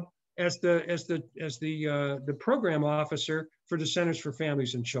job as the program officer for the Centers for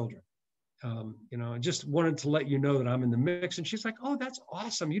Families and Children. I just wanted to let you know that I'm in the mix. And she's like, oh, that's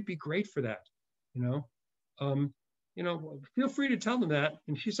awesome. You'd be great for that. Feel free to tell them that.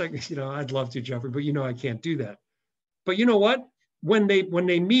 And she's like, I'd love to, Jeffrey, but I can't do that. But you know what? When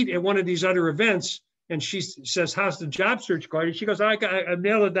they meet at one of these other events, and she says, how's the job search going? She goes, I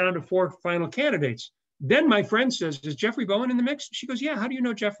nailed it down to 4 final candidates. Then my friend says, is Jeffrey Bowen in the mix? She goes, yeah, how do you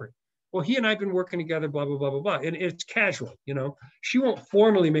know Jeffrey? Well, he and I have been working together, blah, blah, blah, blah, blah. And it's casual, She won't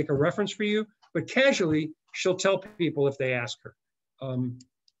formally make a reference for you, but casually, she'll tell people if they ask her.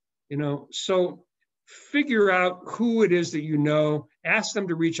 So figure out who it is that ask them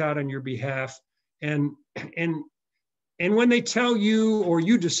to reach out on your behalf. And when they tell you or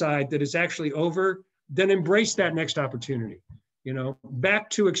you decide that it's actually over, then embrace that next opportunity. Back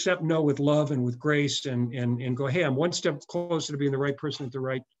to accept no with love and with grace, and go, hey, I'm one step closer to being the right person at the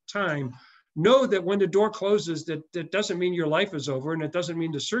right time. Know that when the door closes, that doesn't mean your life is over, and it doesn't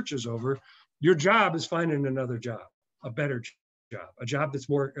mean the search is over. Your job is finding another job, a better job, a job that's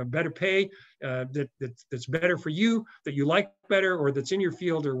a better pay, that's better for you, that you like better, or that's in your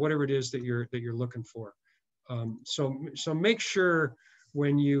field, or whatever it is that you're looking for. So make sure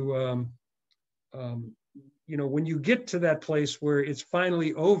when when you get to that place where it's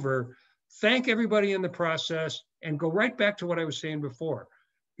finally over, thank everybody in the process and go right back to what I was saying before.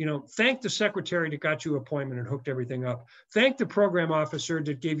 thank the secretary that got you an appointment and hooked everything up. Thank the program officer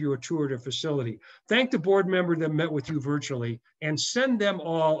that gave you a tour of the facility. Thank the board member that met with you virtually, and send them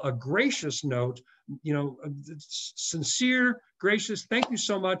all a gracious note, sincere, gracious, thank you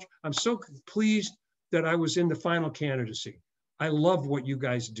so much. I'm so pleased that I was in the final candidacy. I love what you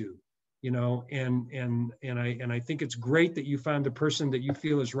guys do, and I think it's great that you found the person that you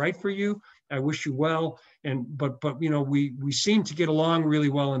feel is right for you. I wish you well. But we seem to get along really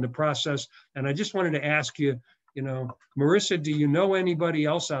well in the process. And I just wanted to ask you, Marissa, do you know anybody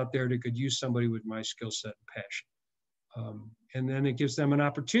else out there that could use somebody with my skill set and passion? And then it gives them an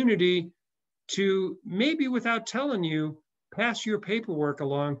opportunity to, maybe without telling you, pass your paperwork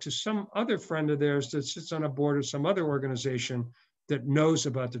along to some other friend of theirs that sits on a board of some other organization that knows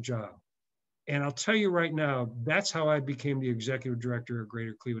about the job. And I'll tell you right now, that's how I became the executive director of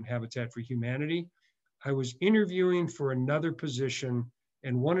Greater Cleveland Habitat for Humanity. I was interviewing for another position,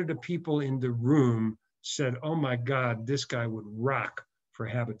 and one of the people in the room said, "Oh my God, this guy would rock for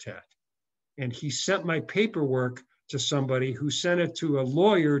Habitat." And he sent my paperwork to somebody who sent it to a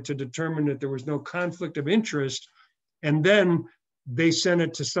lawyer to determine that there was no conflict of interest. And then they sent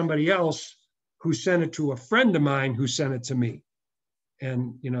it to somebody else who sent it to a friend of mine who sent it to me.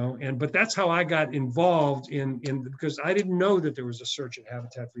 But that's how I got involved because I didn't know that there was a search at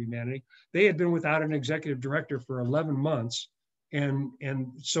Habitat for Humanity. They had been without an executive director for 11 months. And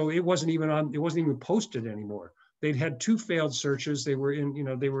so it wasn't even posted anymore. They'd had 2 failed searches. They were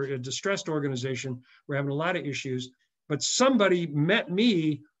they were a distressed organization. We're having a lot of issues, but somebody met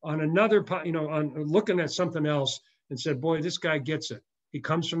me on another, on looking at something else and said, "Boy, this guy gets it. He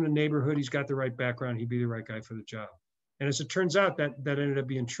comes from the neighborhood. He's got the right background. He'd be the right guy for the job." And as it turns out, that ended up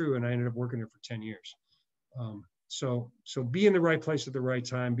being true, and I ended up working there for 10 years. So be in the right place at the right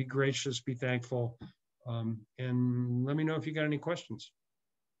time, be gracious, be thankful, and let me know if you got any questions.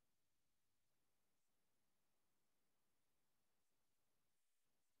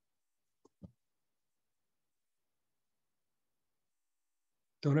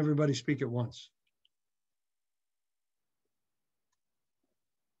 Don't everybody speak at once.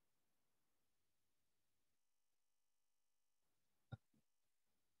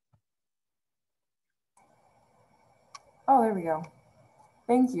 Oh, there we go.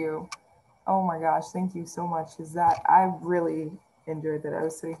 Thank you. Oh my gosh, thank you so much. I really enjoyed that. I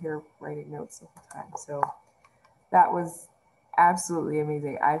was sitting here writing notes the whole time. So that was absolutely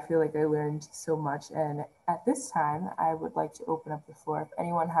amazing. I feel like I learned so much. And at this time, I would like to open up the floor. If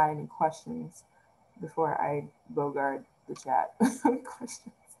anyone had any questions before I bogart the chat.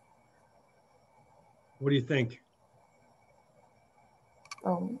 Questions. What do you think?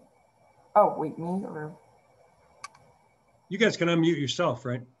 Oh, wait, me or? You guys can unmute yourself,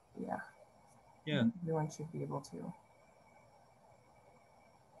 right? Yeah. Yeah. Everyone should be able to.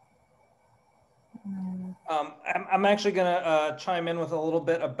 I'm actually going to chime in with a little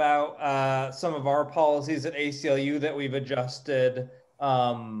bit about some of our policies at ACLU that we've adjusted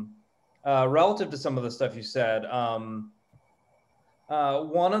relative to some of the stuff you said.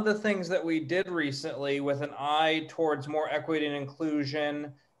 One of the things that we did recently with an eye towards more equity and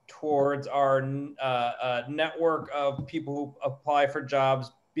inclusion, towards our network of people who apply for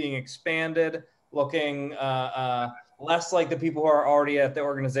jobs being expanded, looking less like the people who are already at the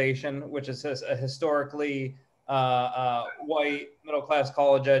organization, which is a historically white, middle-class,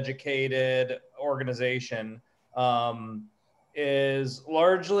 college-educated organization, is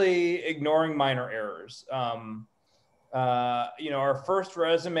largely ignoring minor errors. Our first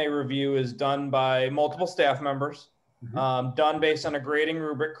resume review is done by multiple staff members, done based on a grading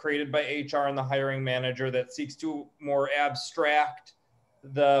rubric created by HR and the hiring manager that seeks to more abstract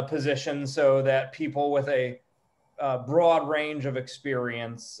the position so that people with a broad range of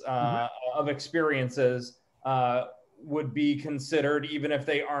experiences would be considered, even if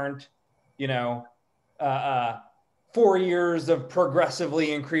they aren't, 4 years of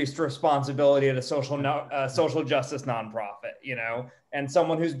progressively increased responsibility at a social justice nonprofit, and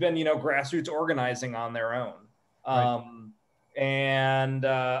someone who's been, grassroots organizing on their own, Right. and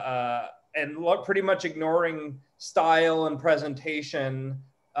pretty much ignoring style and presentation.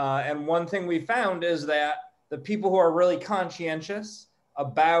 And one thing we found is that the people who are really conscientious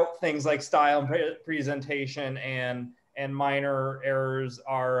about things like style and presentation and minor errors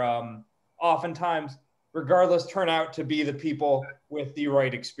are oftentimes, regardless, turn out to be the people with the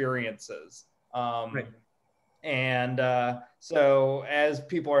right experiences. Right. And so as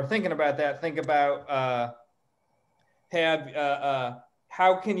people are thinking about that, think about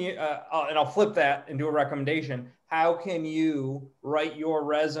how can you, and I'll flip that into a recommendation, how can you write your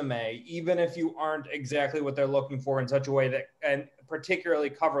resume, even if you aren't exactly what they're looking for, in such a way that, and particularly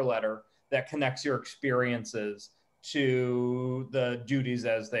cover letter, that connects your experiences to the duties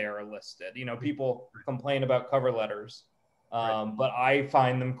as they are listed. You know, people complain about cover letters, but I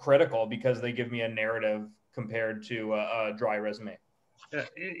find them critical because they give me a narrative compared to a dry resume.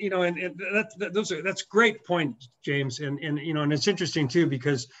 You know, and that's great point, James. And you know, and it's interesting too,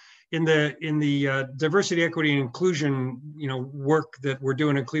 because in the diversity, equity, and inclusion, you know, work that we're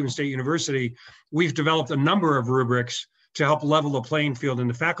doing at Cleveland State University, we've developed a number of rubrics to help level the playing field in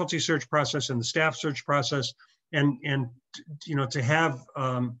the faculty search process and the staff search process, and you know, to have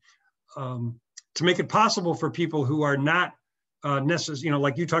to make it possible for people who are not necessarily, you know,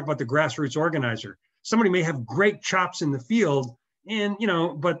 like you talk about the grassroots organizer. Somebody may have great chops in the field, and you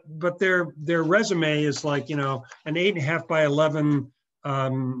know, but their resume is like, you know, an 8.5 by 11.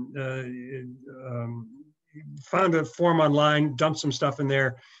 Found a form online, dumped some stuff in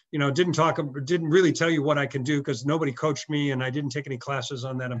there, you know, didn't really tell you what I can do because nobody coached me and I didn't take any classes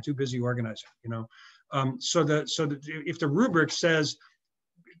on that. I'm too busy organizing, you know. So if the rubric says,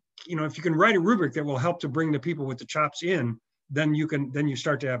 you know, if you can write a rubric that will help to bring the people with the chops in, then you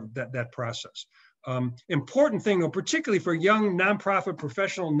start to have that process. Important thing, particularly for young nonprofit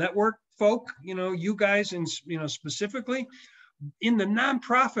professional network folk, you know, you guys, and you know, specifically in the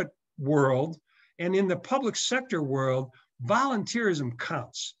nonprofit world and in the public sector world, volunteerism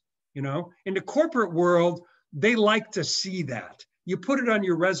counts. You know, in the corporate world, they like to see that. You put it on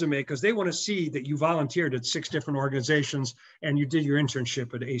your resume because they want to see that you volunteered at 6 different organizations and you did your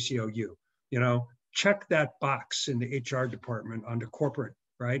internship at ACLU. You know, check that box in the HR department on the corporate,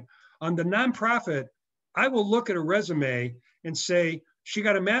 right? On the nonprofit, I will look at a resume and say, she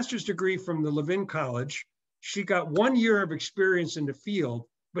got a master's degree from the Levin College. She got 1 year of experience in the field,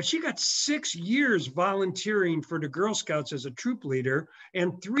 but she got 6 years volunteering for the Girl Scouts as a troop leader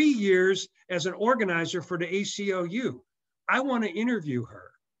and 3 years as an organizer for the ACLU. I want to interview her,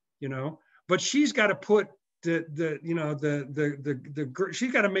 you know, but she's got to put she's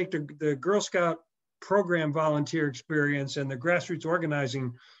got to make the Girl Scout program volunteer experience and the grassroots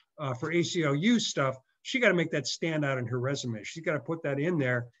organizing for ACLU stuff. She got to make that stand out in her resume. She's got to put that in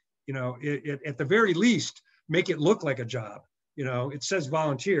there, you know, at the very least, make it look like a job. You know, it says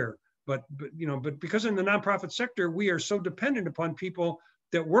volunteer, but because in the nonprofit sector, we are so dependent upon people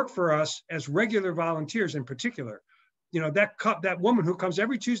that work for us as regular volunteers in particular. You know, that woman who comes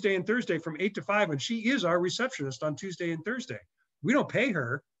every Tuesday and Thursday from 8 to 5, and she is our receptionist on Tuesday and Thursday. We don't pay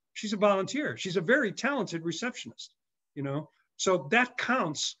her. She's a volunteer. She's a very talented receptionist, you know. So that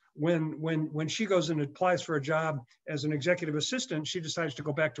counts when she goes and applies for a job as an executive assistant. She decides to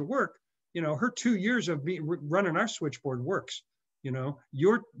go back to work. You know, her 2 years of running our switchboard works. You know,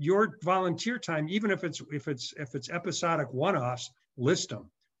 your volunteer time, even if it's episodic one-offs, list them.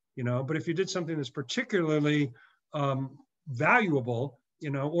 You know, but if you did something that's particularly valuable, you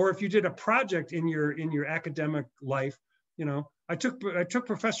know, or if you did a project in your academic life, you know, I took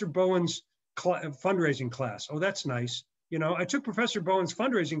Professor Bowen's fundraising class. Oh, that's nice. You know, I took Professor Bowen's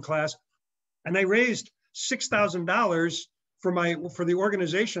fundraising class, and I raised $6,000 for the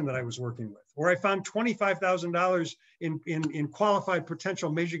organization that I was working with. Or I found $25,000 in qualified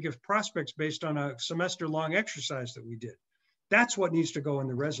potential major gift prospects based on a semester-long exercise that we did. That's what needs to go in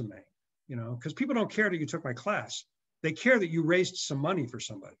the resume, you know, because people don't care that you took my class. They care that you raised some money for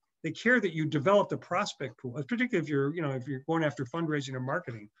somebody. They care that you developed a prospect pool, particularly if you're going after fundraising or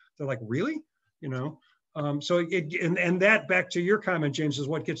marketing. They're like, really? You know, so that, back to your comment, James, is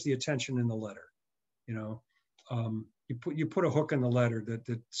what gets the attention in the letter. You know, you put a hook in the letter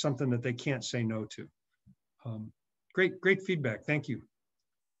that something that they can't say no to. Great feedback. Thank you.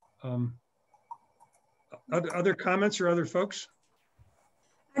 Other comments or other folks?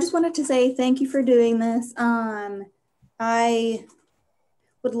 I just wanted to say thank you for doing this. I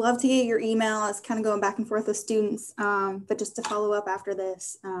would love to get your email. I was kind of going back and forth with students, but just to follow up after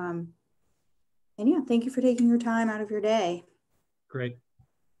this. And yeah, thank you for taking your time out of your day. Great.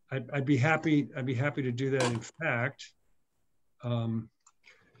 I'd be happy to do that. In fact,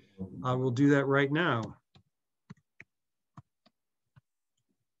 I will do that right now.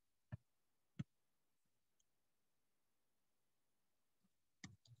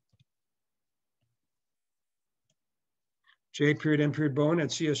 J.M.Bowen at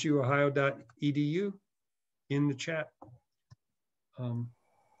csuohio.edu in the chat.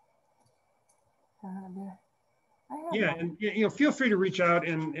 Yeah, and you know, feel free to reach out,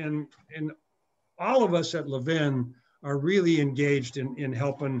 and all of us at Levin are really engaged in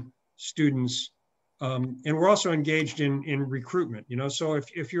helping students And we're also engaged in recruitment, you know, so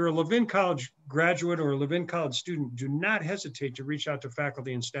if you're a Levin College graduate or a Levin College student, do not hesitate to reach out to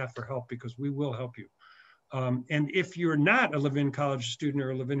faculty and staff for help, because we will help you. And if you're not a Levin College student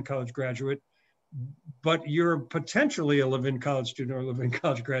or a Levin College graduate, but you're potentially a Levin College student or a Levin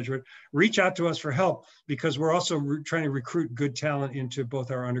College graduate, reach out to us for help, because we're also trying to recruit good talent into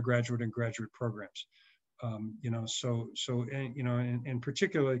both our undergraduate and graduate programs. You know, and, you know, and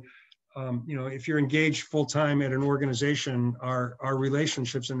particularly, you know, if you're engaged full-time at an organization, our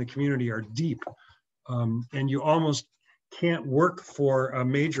relationships in the community are deep. And you almost can't work for a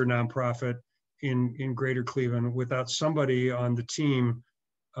major nonprofit in Greater Cleveland without somebody on the team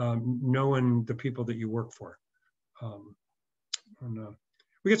knowing the people that you work for.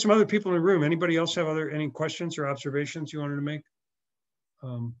 We got some other people in the room. Anybody else have any questions or observations you wanted to make?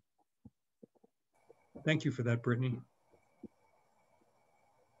 Thank you for that, Brittany.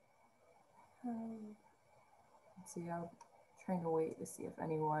 Let's see, I'm trying to wait to see if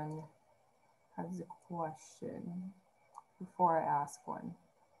anyone has a question before I ask one.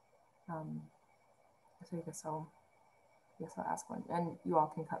 So I guess I'll ask one, and you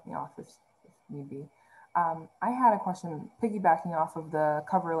all can cut me off if need be. I had a question piggybacking off of the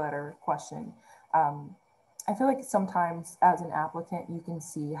cover letter question. I feel like sometimes as an applicant, you can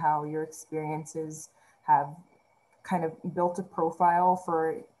see how your experiences have kind of built a profile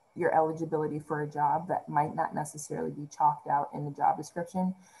for your eligibility for a job that might not necessarily be chalked out in the job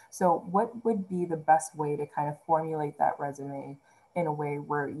description. So what would be the best way to kind of formulate that resume in a way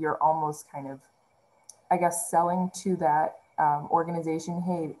where you're almost kind of, I guess, selling to that organization,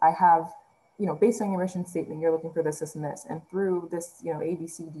 hey, I have, you know, based on your mission statement, you're looking for this, this, and this, and through this, you know, A, B,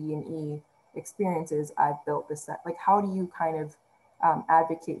 C, D, and E experiences, I've built this set. Like, how do you kind of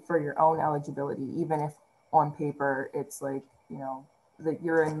advocate for your own eligibility, even if on paper it's like, you know, that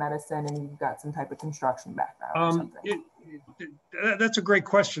you're in medicine and you've got some type of construction background or something? That's a great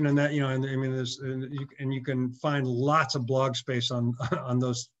question, and that, you know, and I mean, you can find lots of blog space on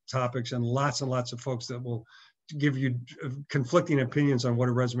those topics, and lots of folks that will give you conflicting opinions on what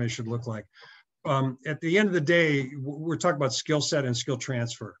a resume should look like. At the end of the day, we're talking about skill set and skill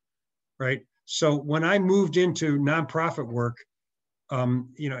transfer, right? So when I moved into nonprofit work,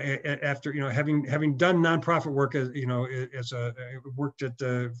 you know, after, you know, having done nonprofit work, as you know, worked at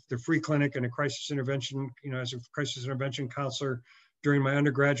the free clinic and a crisis intervention, you know, as a crisis intervention counselor during my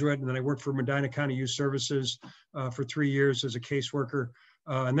undergraduate, and then I worked for Medina County Youth Services for 3 years as a caseworker,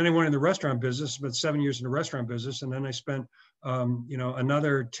 and then I went in the restaurant business, spent 7 years in the restaurant business, and then I spent you know,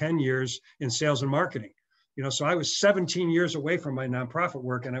 another 10 years in sales and marketing. You know, so I was 17 years away from my nonprofit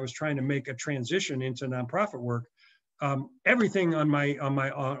work, and I was trying to make a transition into nonprofit work. Everything on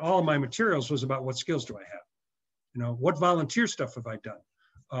all of my materials was about what skills do I have? You know, what volunteer stuff have I done?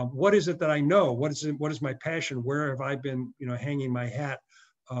 What is it that I know? What is my passion? Where have I been, you know, hanging my hat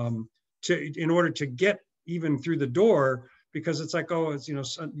in order to get even through the door? Because it's like, oh, it's, you know,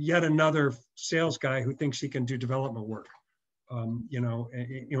 yet another sales guy who thinks he can do development work. You know,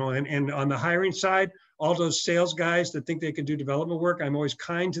 and on the hiring side, all those sales guys that think they can do development work, I'm always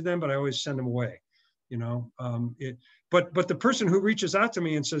kind to them, but I always send them away. You know, but the person who reaches out to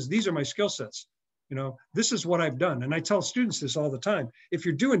me and says, these are my skill sets, you know, this is what I've done. And I tell students this all the time. If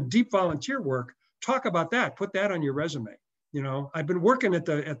you're doing deep volunteer work, talk about that, put that on your resume. You know, I've been working at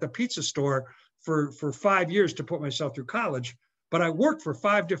the pizza store for 5 years to put myself through college, but I work for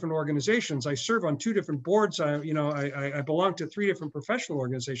 5 different organizations. I serve on 2 different boards. I belong to 3 different professional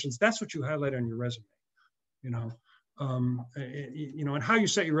organizations. That's what you highlight on your resume, you know. You know, and how you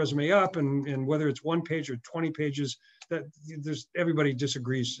set your resume up, and whether it's 1 page or 20 pages, that everybody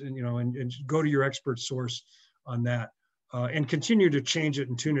disagrees, and, you know, and go to your expert source on that, and continue to change it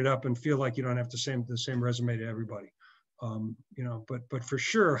and tune it up, and feel like you don't have the same resume to everybody. You know, but for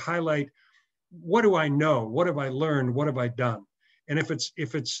sure, highlight, what do I know? What have I learned? What have I done? And if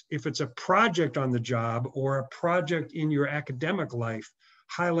it's a project on the job or a project in your academic life,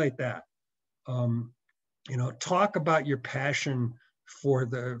 highlight that. You know, talk about your passion for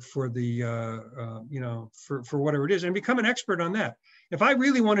you know, for whatever it is, and become an expert on that. If I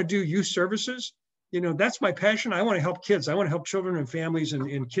really want to do youth services, you know, that's my passion. I want to help kids. I want to help children and families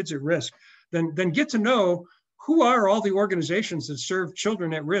and kids at risk. Then get to know who are all the organizations that serve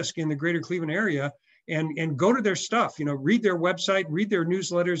children at risk in the Greater Cleveland area, and go to their stuff. You know, read their website, read their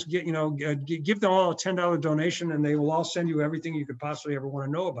newsletters. Give them all a $10 donation, and they will all send you everything you could possibly ever want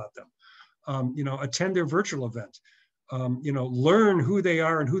to know about them. You know, attend their virtual event, you know, learn who they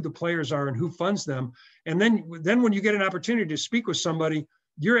are and who the players are and who funds them. And then when you get an opportunity to speak with somebody,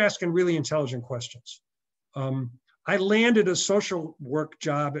 you're asking really intelligent questions. I landed a social work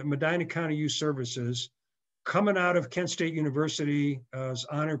job at Medina County Youth Services, coming out of Kent State University's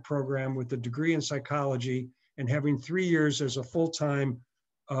honor program with a degree in psychology and having 3 years as a full-time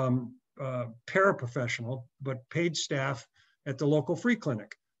paraprofessional, but paid staff at the local free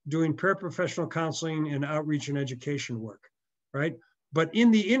clinic, doing paraprofessional counseling and outreach and education work, right? But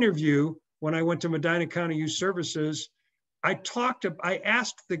in the interview, when I went to Medina County Youth Services, I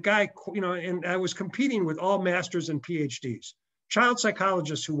asked the guy, and I was competing with all masters and PhDs, child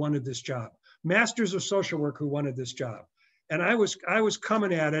psychologists who wanted this job, masters of social work who wanted this job. And I was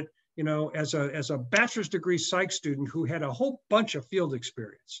coming at it, as a bachelor's degree psych student who had a whole bunch of field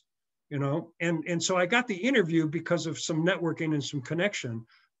experience, and so I got the interview because of some networking and some connection,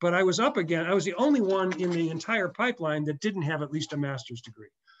 but I was up again. I was the only one in the entire pipeline that didn't have at least a master's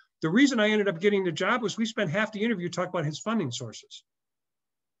degree. The reason I ended up getting the job was we spent half the interview talking about his funding sources.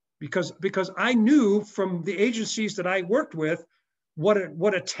 Because I knew from the agencies that I worked with what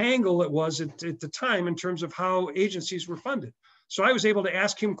a tangle it was at the time in terms of how agencies were funded. So I was able to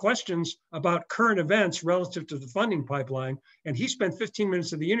ask him questions about current events relative to the funding pipeline. And he spent 15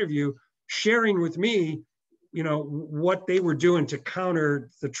 minutes of the interview sharing with me, what they were doing to counter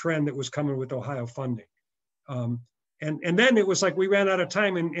the trend that was coming with Ohio funding. And then it was like we ran out of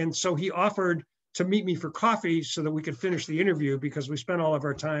time. And so he offered to meet me for coffee so that we could finish the interview, because we spent all of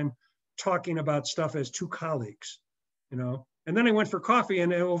our time talking about stuff as two colleagues, And then I went for coffee,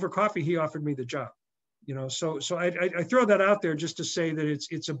 and over coffee, he offered me the job. So I throw that out there just to say that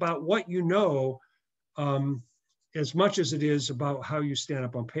it's about what you know, as much as it is about how you stand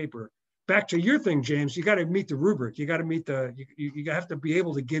up on paper. Back to your thing, James, you got to meet the rubric. You got to meet you have to be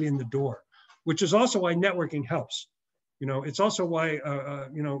able to get in the door, which is also why networking helps. It's also why,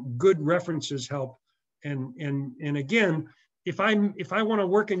 good references help. And again, if I want to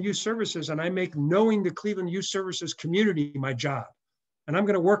work in youth services and I make knowing the Cleveland Youth Services community my job, and I'm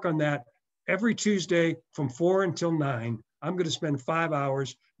going to work on that every Tuesday from 4 until 9, I'm going to spend 5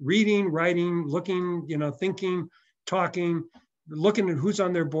 hours reading, writing, looking, thinking, talking, looking at who's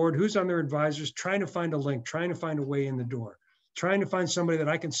on their board, who's on their advisors, trying to find a link, trying to find a way in the door, trying to find somebody that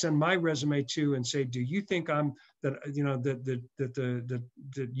I can send my resume to and say, do you think that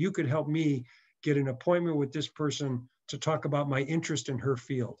you could help me get an appointment with this person to talk about my interest in her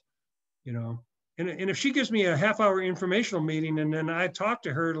field, And if she gives me a half-hour informational meeting and then I talk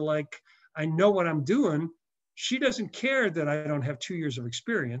to her like I know what I'm doing, she doesn't care that I don't have 2 years of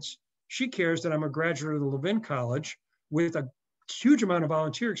experience. She cares that I'm a graduate of the Levin College with a huge amount of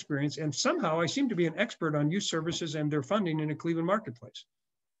volunteer experience, and somehow I seem to be an expert on youth services and their funding in a Cleveland marketplace.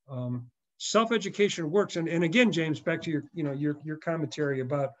 Self-education works, and again, James, back to your commentary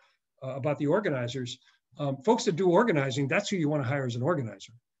about the organizers. Folks that do organizing, that's who you want to hire as an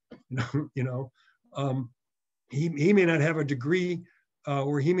organizer. He may not have a degree,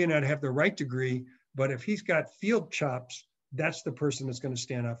 or he may not have the right degree, but if he's got field chops, that's the person that's going to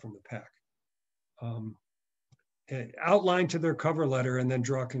stand out from the pack. Outline to their cover letter and then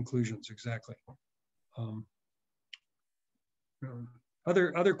draw conclusions. Exactly.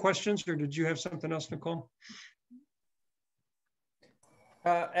 Other questions, or did you have something else, Nicole?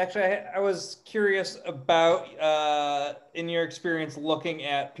 Actually, I was curious about, in your experience, looking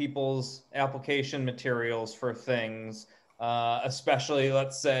at people's application materials for things, especially,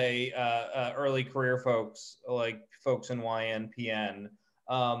 let's say, early career folks, like folks in YNPN.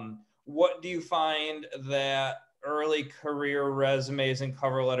 What do you find that early career resumes and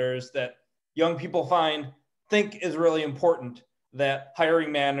cover letters that young people think is really important that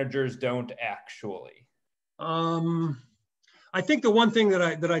hiring managers don't actually? I think the one thing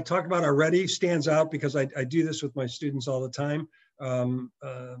that I talked about already stands out, because I do this with my students all the time.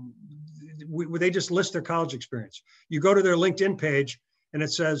 They just list their college experience. You go to their LinkedIn page and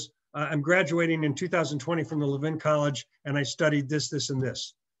it says, I'm graduating in 2020 from the Levin College and I studied this, this, and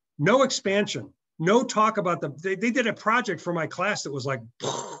this. No expansion, no talk about they did a project for my class that was like,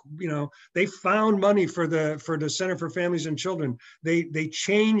 they found money for the Center for Families and Children. They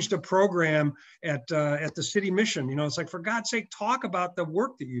changed a program at the city mission. It's like, for God's sake, talk about the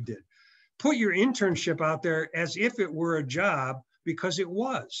work that you did. Put your internship out there as if it were a job, because it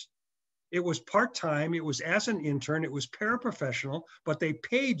was. It was part-time, it was as an intern, it was paraprofessional, but they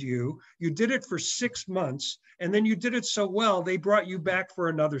paid you. You did it for 6 months, and then you did it so well, they brought you back for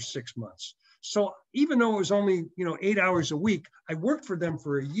another 6 months. So even though it was only 8 hours a week, I worked for them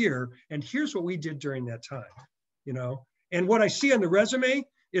for a year, and here's what we did during that time. And what I see on the resume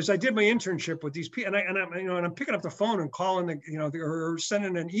is I did my internship with these people, and I'm picking up the phone and calling or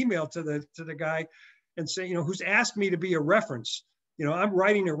sending an email to the guy and saying, who's asked me to be a reference. You know, I'm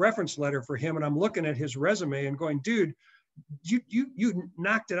writing a reference letter for him and I'm looking at his resume and going, dude, you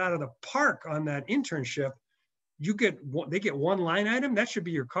knocked it out of the park on that internship. They get one line item. That should be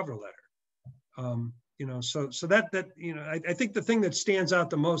your cover letter. You know, so that you know, I think the thing that stands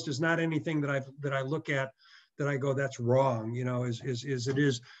out the most is not anything that I look at that I go, that's wrong. You know, is it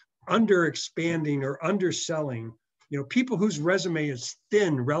is under expanding or underselling. You know, people whose resume is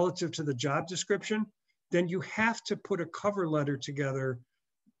thin relative to the job description, then you have to put a cover letter together,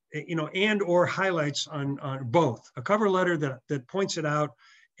 you know, and or highlights on both. A cover letter that points it out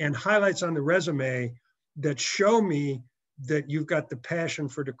and highlights on the resume that show me that you've got the passion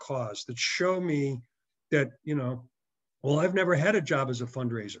for the cause, that show me that, you know, well, I've never had a job as a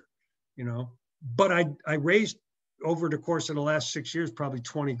fundraiser, you know, but I raised over the course of the last 6 years, probably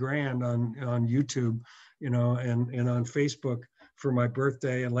 20 grand on YouTube, you know, and on Facebook for my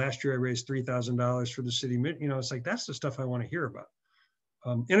birthday. And last year I raised $3,000 for the city. You know, it's like, that's the stuff I want to hear about.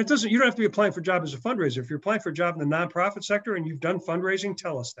 And you don't have to be applying for a job as a fundraiser. If you're applying for a job in the nonprofit sector and you've done fundraising,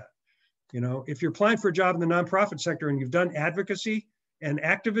 tell us that. You know, if you're applying for a job in the nonprofit sector and you've done advocacy and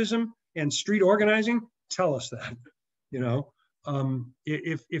activism and street organizing, tell us that. You know,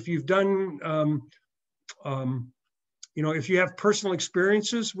 if you've done, you know, if you have personal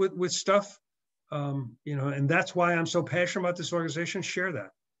experiences with stuff, you know, and that's why I'm so passionate about this organization, share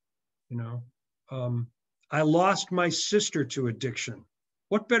that. You know, I lost my sister to addiction.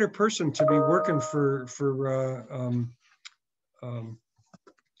 What better person to be working for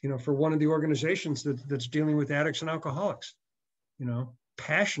you know, for one of the organizations that's dealing with addicts and alcoholics, you know,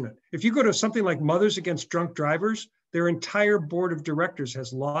 passionate. If you go to something like Mothers Against Drunk Drivers, their entire board of directors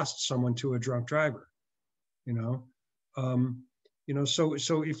has lost someone to a drunk driver, you know. You know, so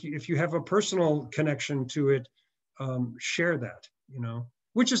if you have a personal connection to it, share that, you know,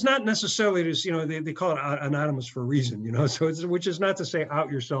 which is not necessarily just, you know, they call it anonymous for a reason, you know, so which is not to say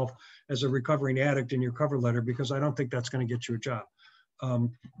out yourself as a recovering addict in your cover letter, because I don't think that's going to get you a job.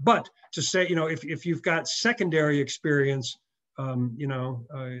 But to say, you know, if you've got secondary experience, you know,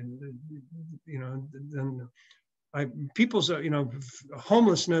 then people's, you know,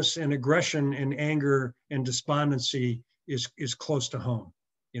 homelessness and aggression and anger and despondency is close to home.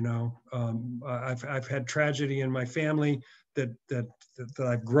 You know, I've had tragedy in my family that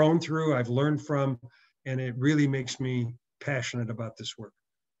I've grown through, I've learned from, and it really makes me passionate about this work.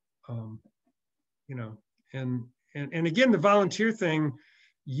 You know, and again, the volunteer thing,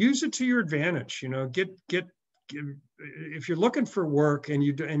 use it to your advantage. You know, get if you're looking for work and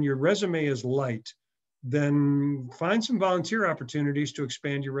your resume is light, then find some volunteer opportunities to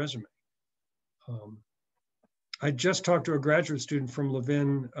expand your resume. I just talked to a graduate student from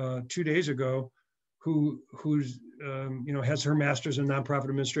Levin 2 days ago, who's you know, has her master's in nonprofit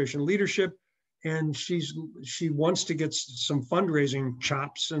administration leadership, and she wants to get some fundraising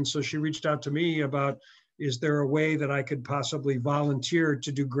chops, and so she reached out to me about, is there a way that I could possibly volunteer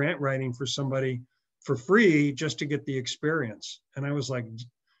to do grant writing for somebody for free just to get the experience? And I was like,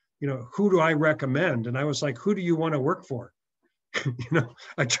 you know, who do I recommend? And I was like, who do you want to work for? You know,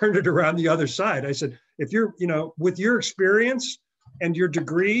 I turned it around the other side. I said, if you're, you know, with your experience and your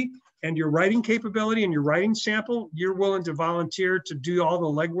degree and your writing capability and your writing sample, you're willing to volunteer to do all the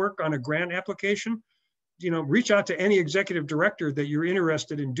legwork on a grant application, you know, reach out to any executive director that you're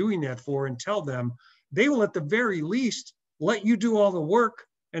interested in doing that for and tell them. They will at the very least let you do all the work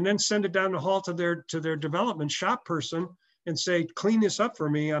and then send it down the hall to their development shop person and say, clean this up for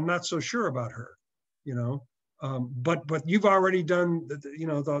me. I'm not so sure about her, you know. But you've already done you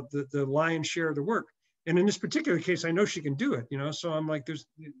know, the lion's share of the work. And in this particular case, I know she can do it, you know. So I'm like,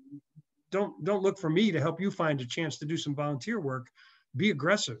 don't look for me to help you find a chance to do some volunteer work. Be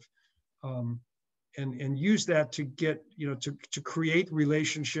aggressive, and use that to get, you know, to create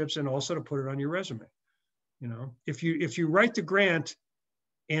relationships and also to put it on your resume. You know, if you write the grant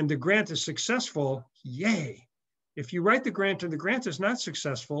and the grant is successful, yay. If you write the grant and the grant is not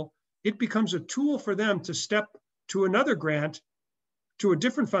successful, it becomes a tool for them to step to another grant to a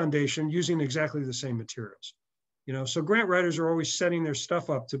different foundation using exactly the same materials. You know, so grant writers are always setting their stuff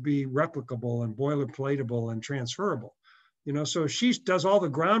up to be replicable and boilerplatable and transferable. You know, so she does all the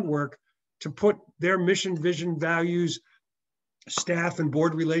groundwork to put their mission, vision, values, staff and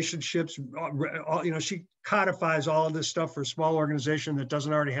board relationships, all, you know, she codifies all of this stuff for a small organization that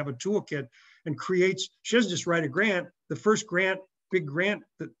doesn't already have a toolkit and creates, she doesn't just write a grant. The first grant, big grant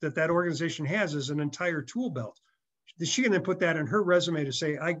that organization has is an entire tool belt. She can then put that in her resume to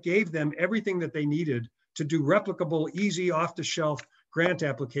say, I gave them everything that they needed to do replicable, easy, off-the-shelf grant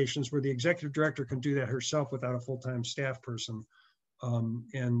applications where the executive director can do that herself without a full-time staff person.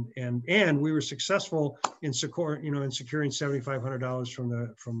 And we were successful in securing $7,500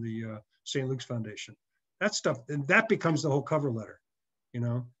 from the St. Luke's Foundation. That stuff, and that becomes the whole cover letter,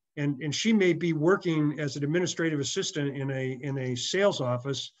 And she may be working as an administrative assistant in a sales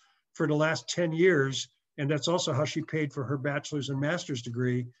office for the last 10 years. And that's also how she paid for her bachelor's and master's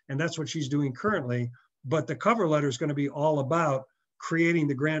degree. And that's what she's doing currently. But the cover letter is going to be all about creating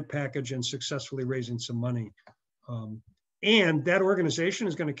the grant package and successfully raising some money. And that organization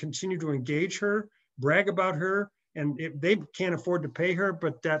is going to continue to engage her, brag about her, and they can't afford to pay her,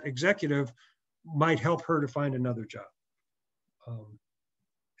 but that executive might help her to find another job.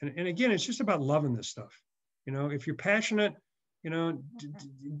 And again, it's just about loving this stuff. If you're passionate,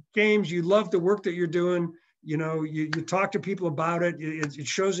 James, you love the work that you're doing. You talk to people about it. It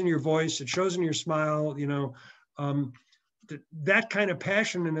shows in your voice. It shows in your smile. That kind of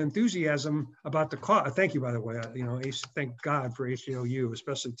passion and enthusiasm about the cause. Thank you, by the way. Thank God for ACLU,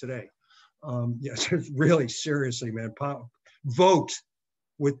 especially today. Yes, really seriously, man. Vote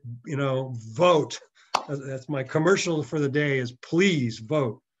with, vote. That's my commercial for the day is please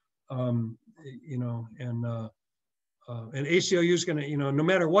vote. And ACLU is going to, no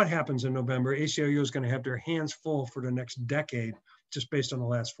matter what happens in November, ACLU is going to have their hands full for the next decade, just based on the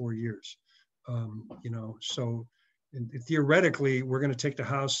last 4 years. So theoretically, we're going to take the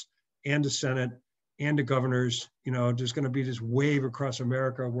House and the Senate and the governors. There's going to be this wave across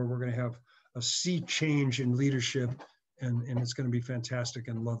America where we're going to have a sea change in leadership, and it's going to be fantastic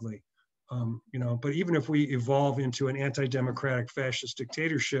and lovely. But even if we evolve into an anti-democratic fascist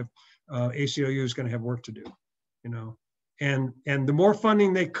dictatorship, ACLU is going to have work to do. And the more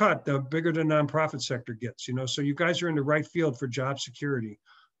funding they cut, the bigger the nonprofit sector gets. So you guys are in the right field for job security.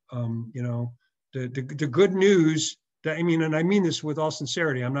 The good news that, and I mean this with all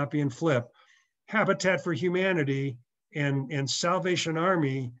sincerity, I'm not being flip. Habitat for Humanity and Salvation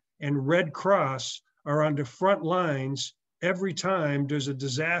Army and Red Cross are on the front lines every time there's a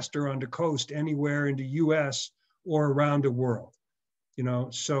disaster on the coast anywhere in the US or around the world.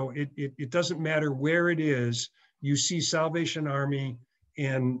 So it doesn't matter where it is. You see Salvation Army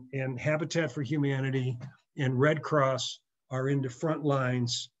and Habitat for Humanity and Red Cross are in the front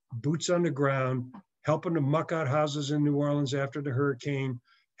lines, boots on the ground, helping to muck out houses in New Orleans after the hurricane,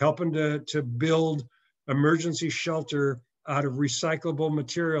 helping to build emergency shelter out of recyclable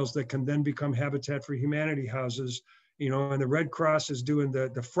materials that can then become Habitat for Humanity houses. And the Red Cross is doing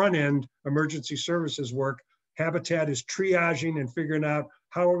the front end emergency services work. Habitat is triaging and figuring out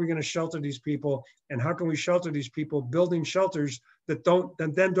how are we going to shelter these people, and how can we shelter these people, building shelters that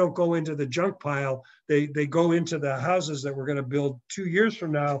then don't go into the junk pile. They go into the houses that we're going to build 2 years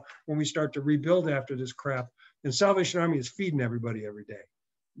from now when we start to rebuild after this crap. And Salvation Army is feeding everybody every day,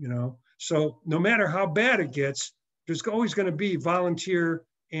 So no matter how bad it gets, there's always going to be volunteer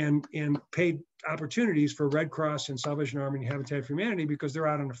and paid opportunities for Red Cross and Salvation Army and Habitat for Humanity because they're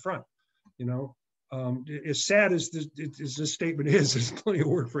out on the front, As sad as this statement is, there's plenty of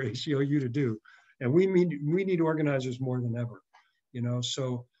work for ACLU to do. And we need organizers more than ever,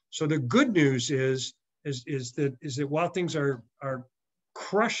 So the good news is that while things are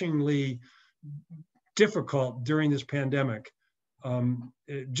crushingly difficult during this pandemic,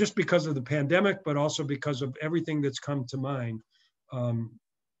 just because of the pandemic, but also because of everything that's come to mind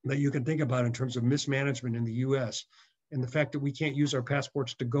that you can think about in terms of mismanagement in the US, and the fact that we can't use our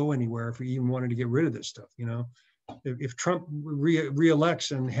passports to go anywhere if we even wanted to get rid of this stuff. If Trump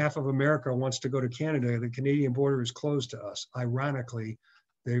re-elects and half of America wants to go to Canada, the Canadian border is closed to us. Ironically,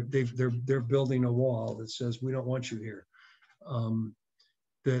 they're building a wall that says we don't want you here.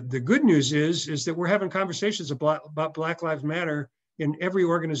 The good news is that we're having conversations about Black Lives Matter in every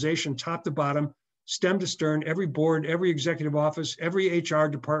organization, top to bottom, stem to stern. Every board, every executive office, every HR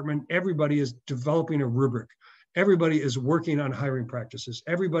department, everybody is developing a rubric. Everybody is working on hiring practices.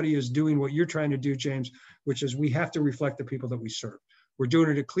 Everybody is doing what you're trying to do, James, which is we have to reflect the people that we serve. We're doing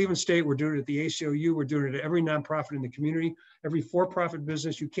it at Cleveland State. We're doing it at the ACLU. We're doing it at every nonprofit in the community, every for-profit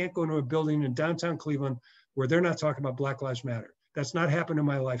business. You can't go into a building in downtown Cleveland where they're not talking about Black Lives Matter. That's not happened in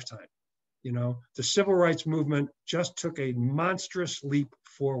my lifetime. The civil rights movement just took a monstrous leap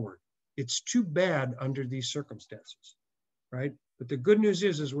forward. It's too bad under these circumstances, right? But the good news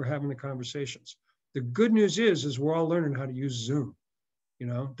is we're having the conversations. The good news is we're all learning how to use Zoom.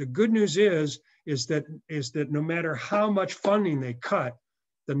 The good news is that no matter how much funding they cut,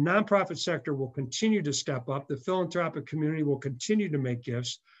 the nonprofit sector will continue to step up. The philanthropic community will continue to make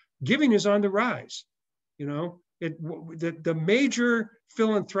gifts. Giving is on the rise. The major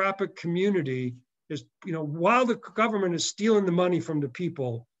philanthropic community is, while the government is stealing the money from the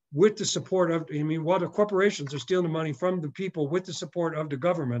people, with the support of, I mean, while the corporations are stealing the money from the people with the support of the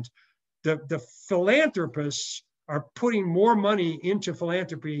government, the philanthropists are putting more money into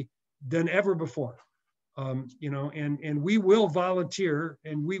philanthropy than ever before. You know, and we will volunteer,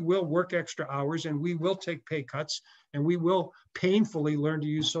 and we will work extra hours, and we will take pay cuts, and we will painfully learn to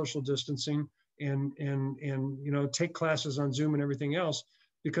use social distancing and you know, take classes on Zoom and everything else,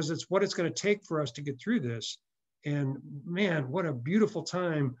 because it's what it's going to take for us to get through this. And man, what a beautiful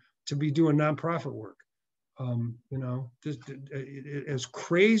time to be doing nonprofit work. You know, as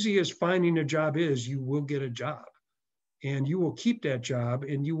crazy as finding a job is, you will get a job, and you will keep that job,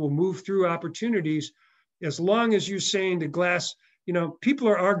 and you will move through opportunities. As long as you're saying the glass, you know, people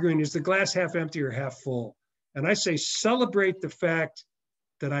are arguing, is the glass half empty or half full? And I say, celebrate the fact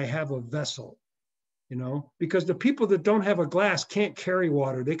that I have a vessel, you know, because the people that don't have a glass can't carry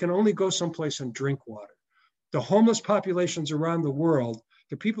water. They can only go someplace and drink water. The homeless populations around the world,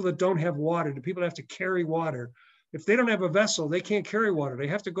 the people that don't have water, the people that have to carry water, if they don't have a vessel, they can't carry water. They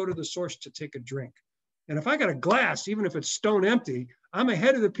have to go to the source to take a drink. And if I got a glass, even if it's stone empty, I'm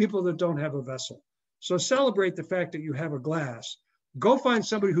ahead of the people that don't have a vessel. So celebrate the fact that you have a glass. Go find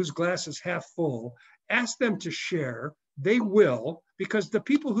somebody whose glass is half full. Ask them to share. They will, because the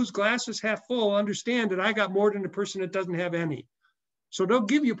people whose glass is half full understand that I got more than the person that doesn't have any. So they'll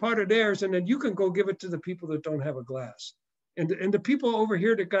give you part of theirs, and then you can go give it to the people that don't have a glass. And the people over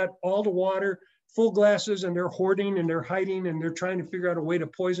here that got all the water, full glasses, and they're hoarding and they're hiding and they're trying to figure out a way to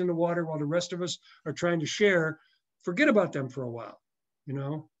poison the water while the rest of us are trying to share, forget about them for a while, you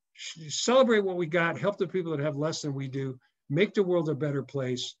know? Celebrate what we got, help the people that have less than we do, make the world a better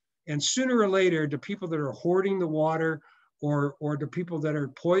place. And sooner or later, the people that are hoarding the water or the people that are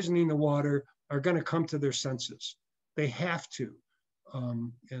poisoning the water are going to come to their senses. They have to.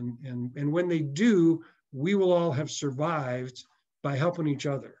 And when they do, we will all have survived by helping each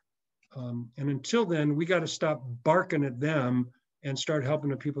other. And until then, we got to stop barking at them and start helping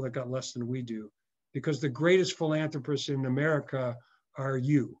the people that got less than we do. Because the greatest philanthropists in America are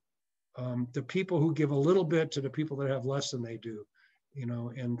you. The people who give a little bit to the people that have less than they do, you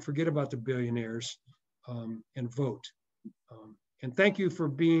know, and forget about the billionaires, and vote. And thank you for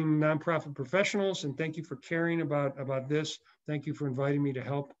being nonprofit professionals, and thank you for caring about this. Thank you for inviting me to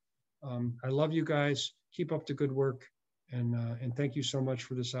help. I love you guys. Keep up the good work, and thank you so much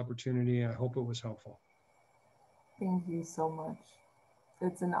for this opportunity. I hope it was helpful. Thank you so much.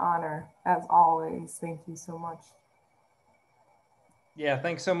 It's an honor, as always. Thank you so much. Yeah,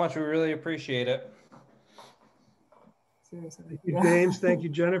 thanks so much. We really appreciate it. Seriously. Thank you, James. Thank you,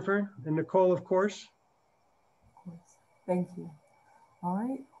 Jennifer. And Nicole, of course. Of course. Thank you. All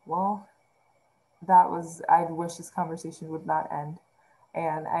right. Well, I wish this conversation would not end.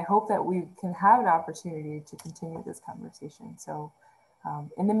 And I hope that we can have an opportunity to continue this conversation. So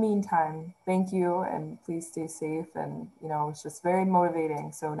in the meantime, thank you, and please stay safe. And, you know, it's just very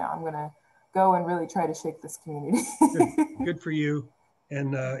motivating. So now I'm going to go and really try to shake this community. Good for you.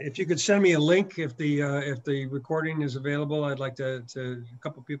 And if you could send me a link, if the recording is available, I'd like to a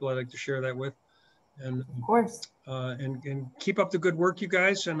couple of people I'd like to share that with. And of course. And keep up the good work, you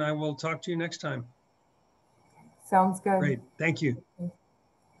guys. And I will talk to you next time. Sounds good. Great. Thank you.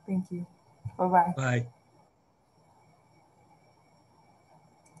 Thank you. Bye-bye. Bye.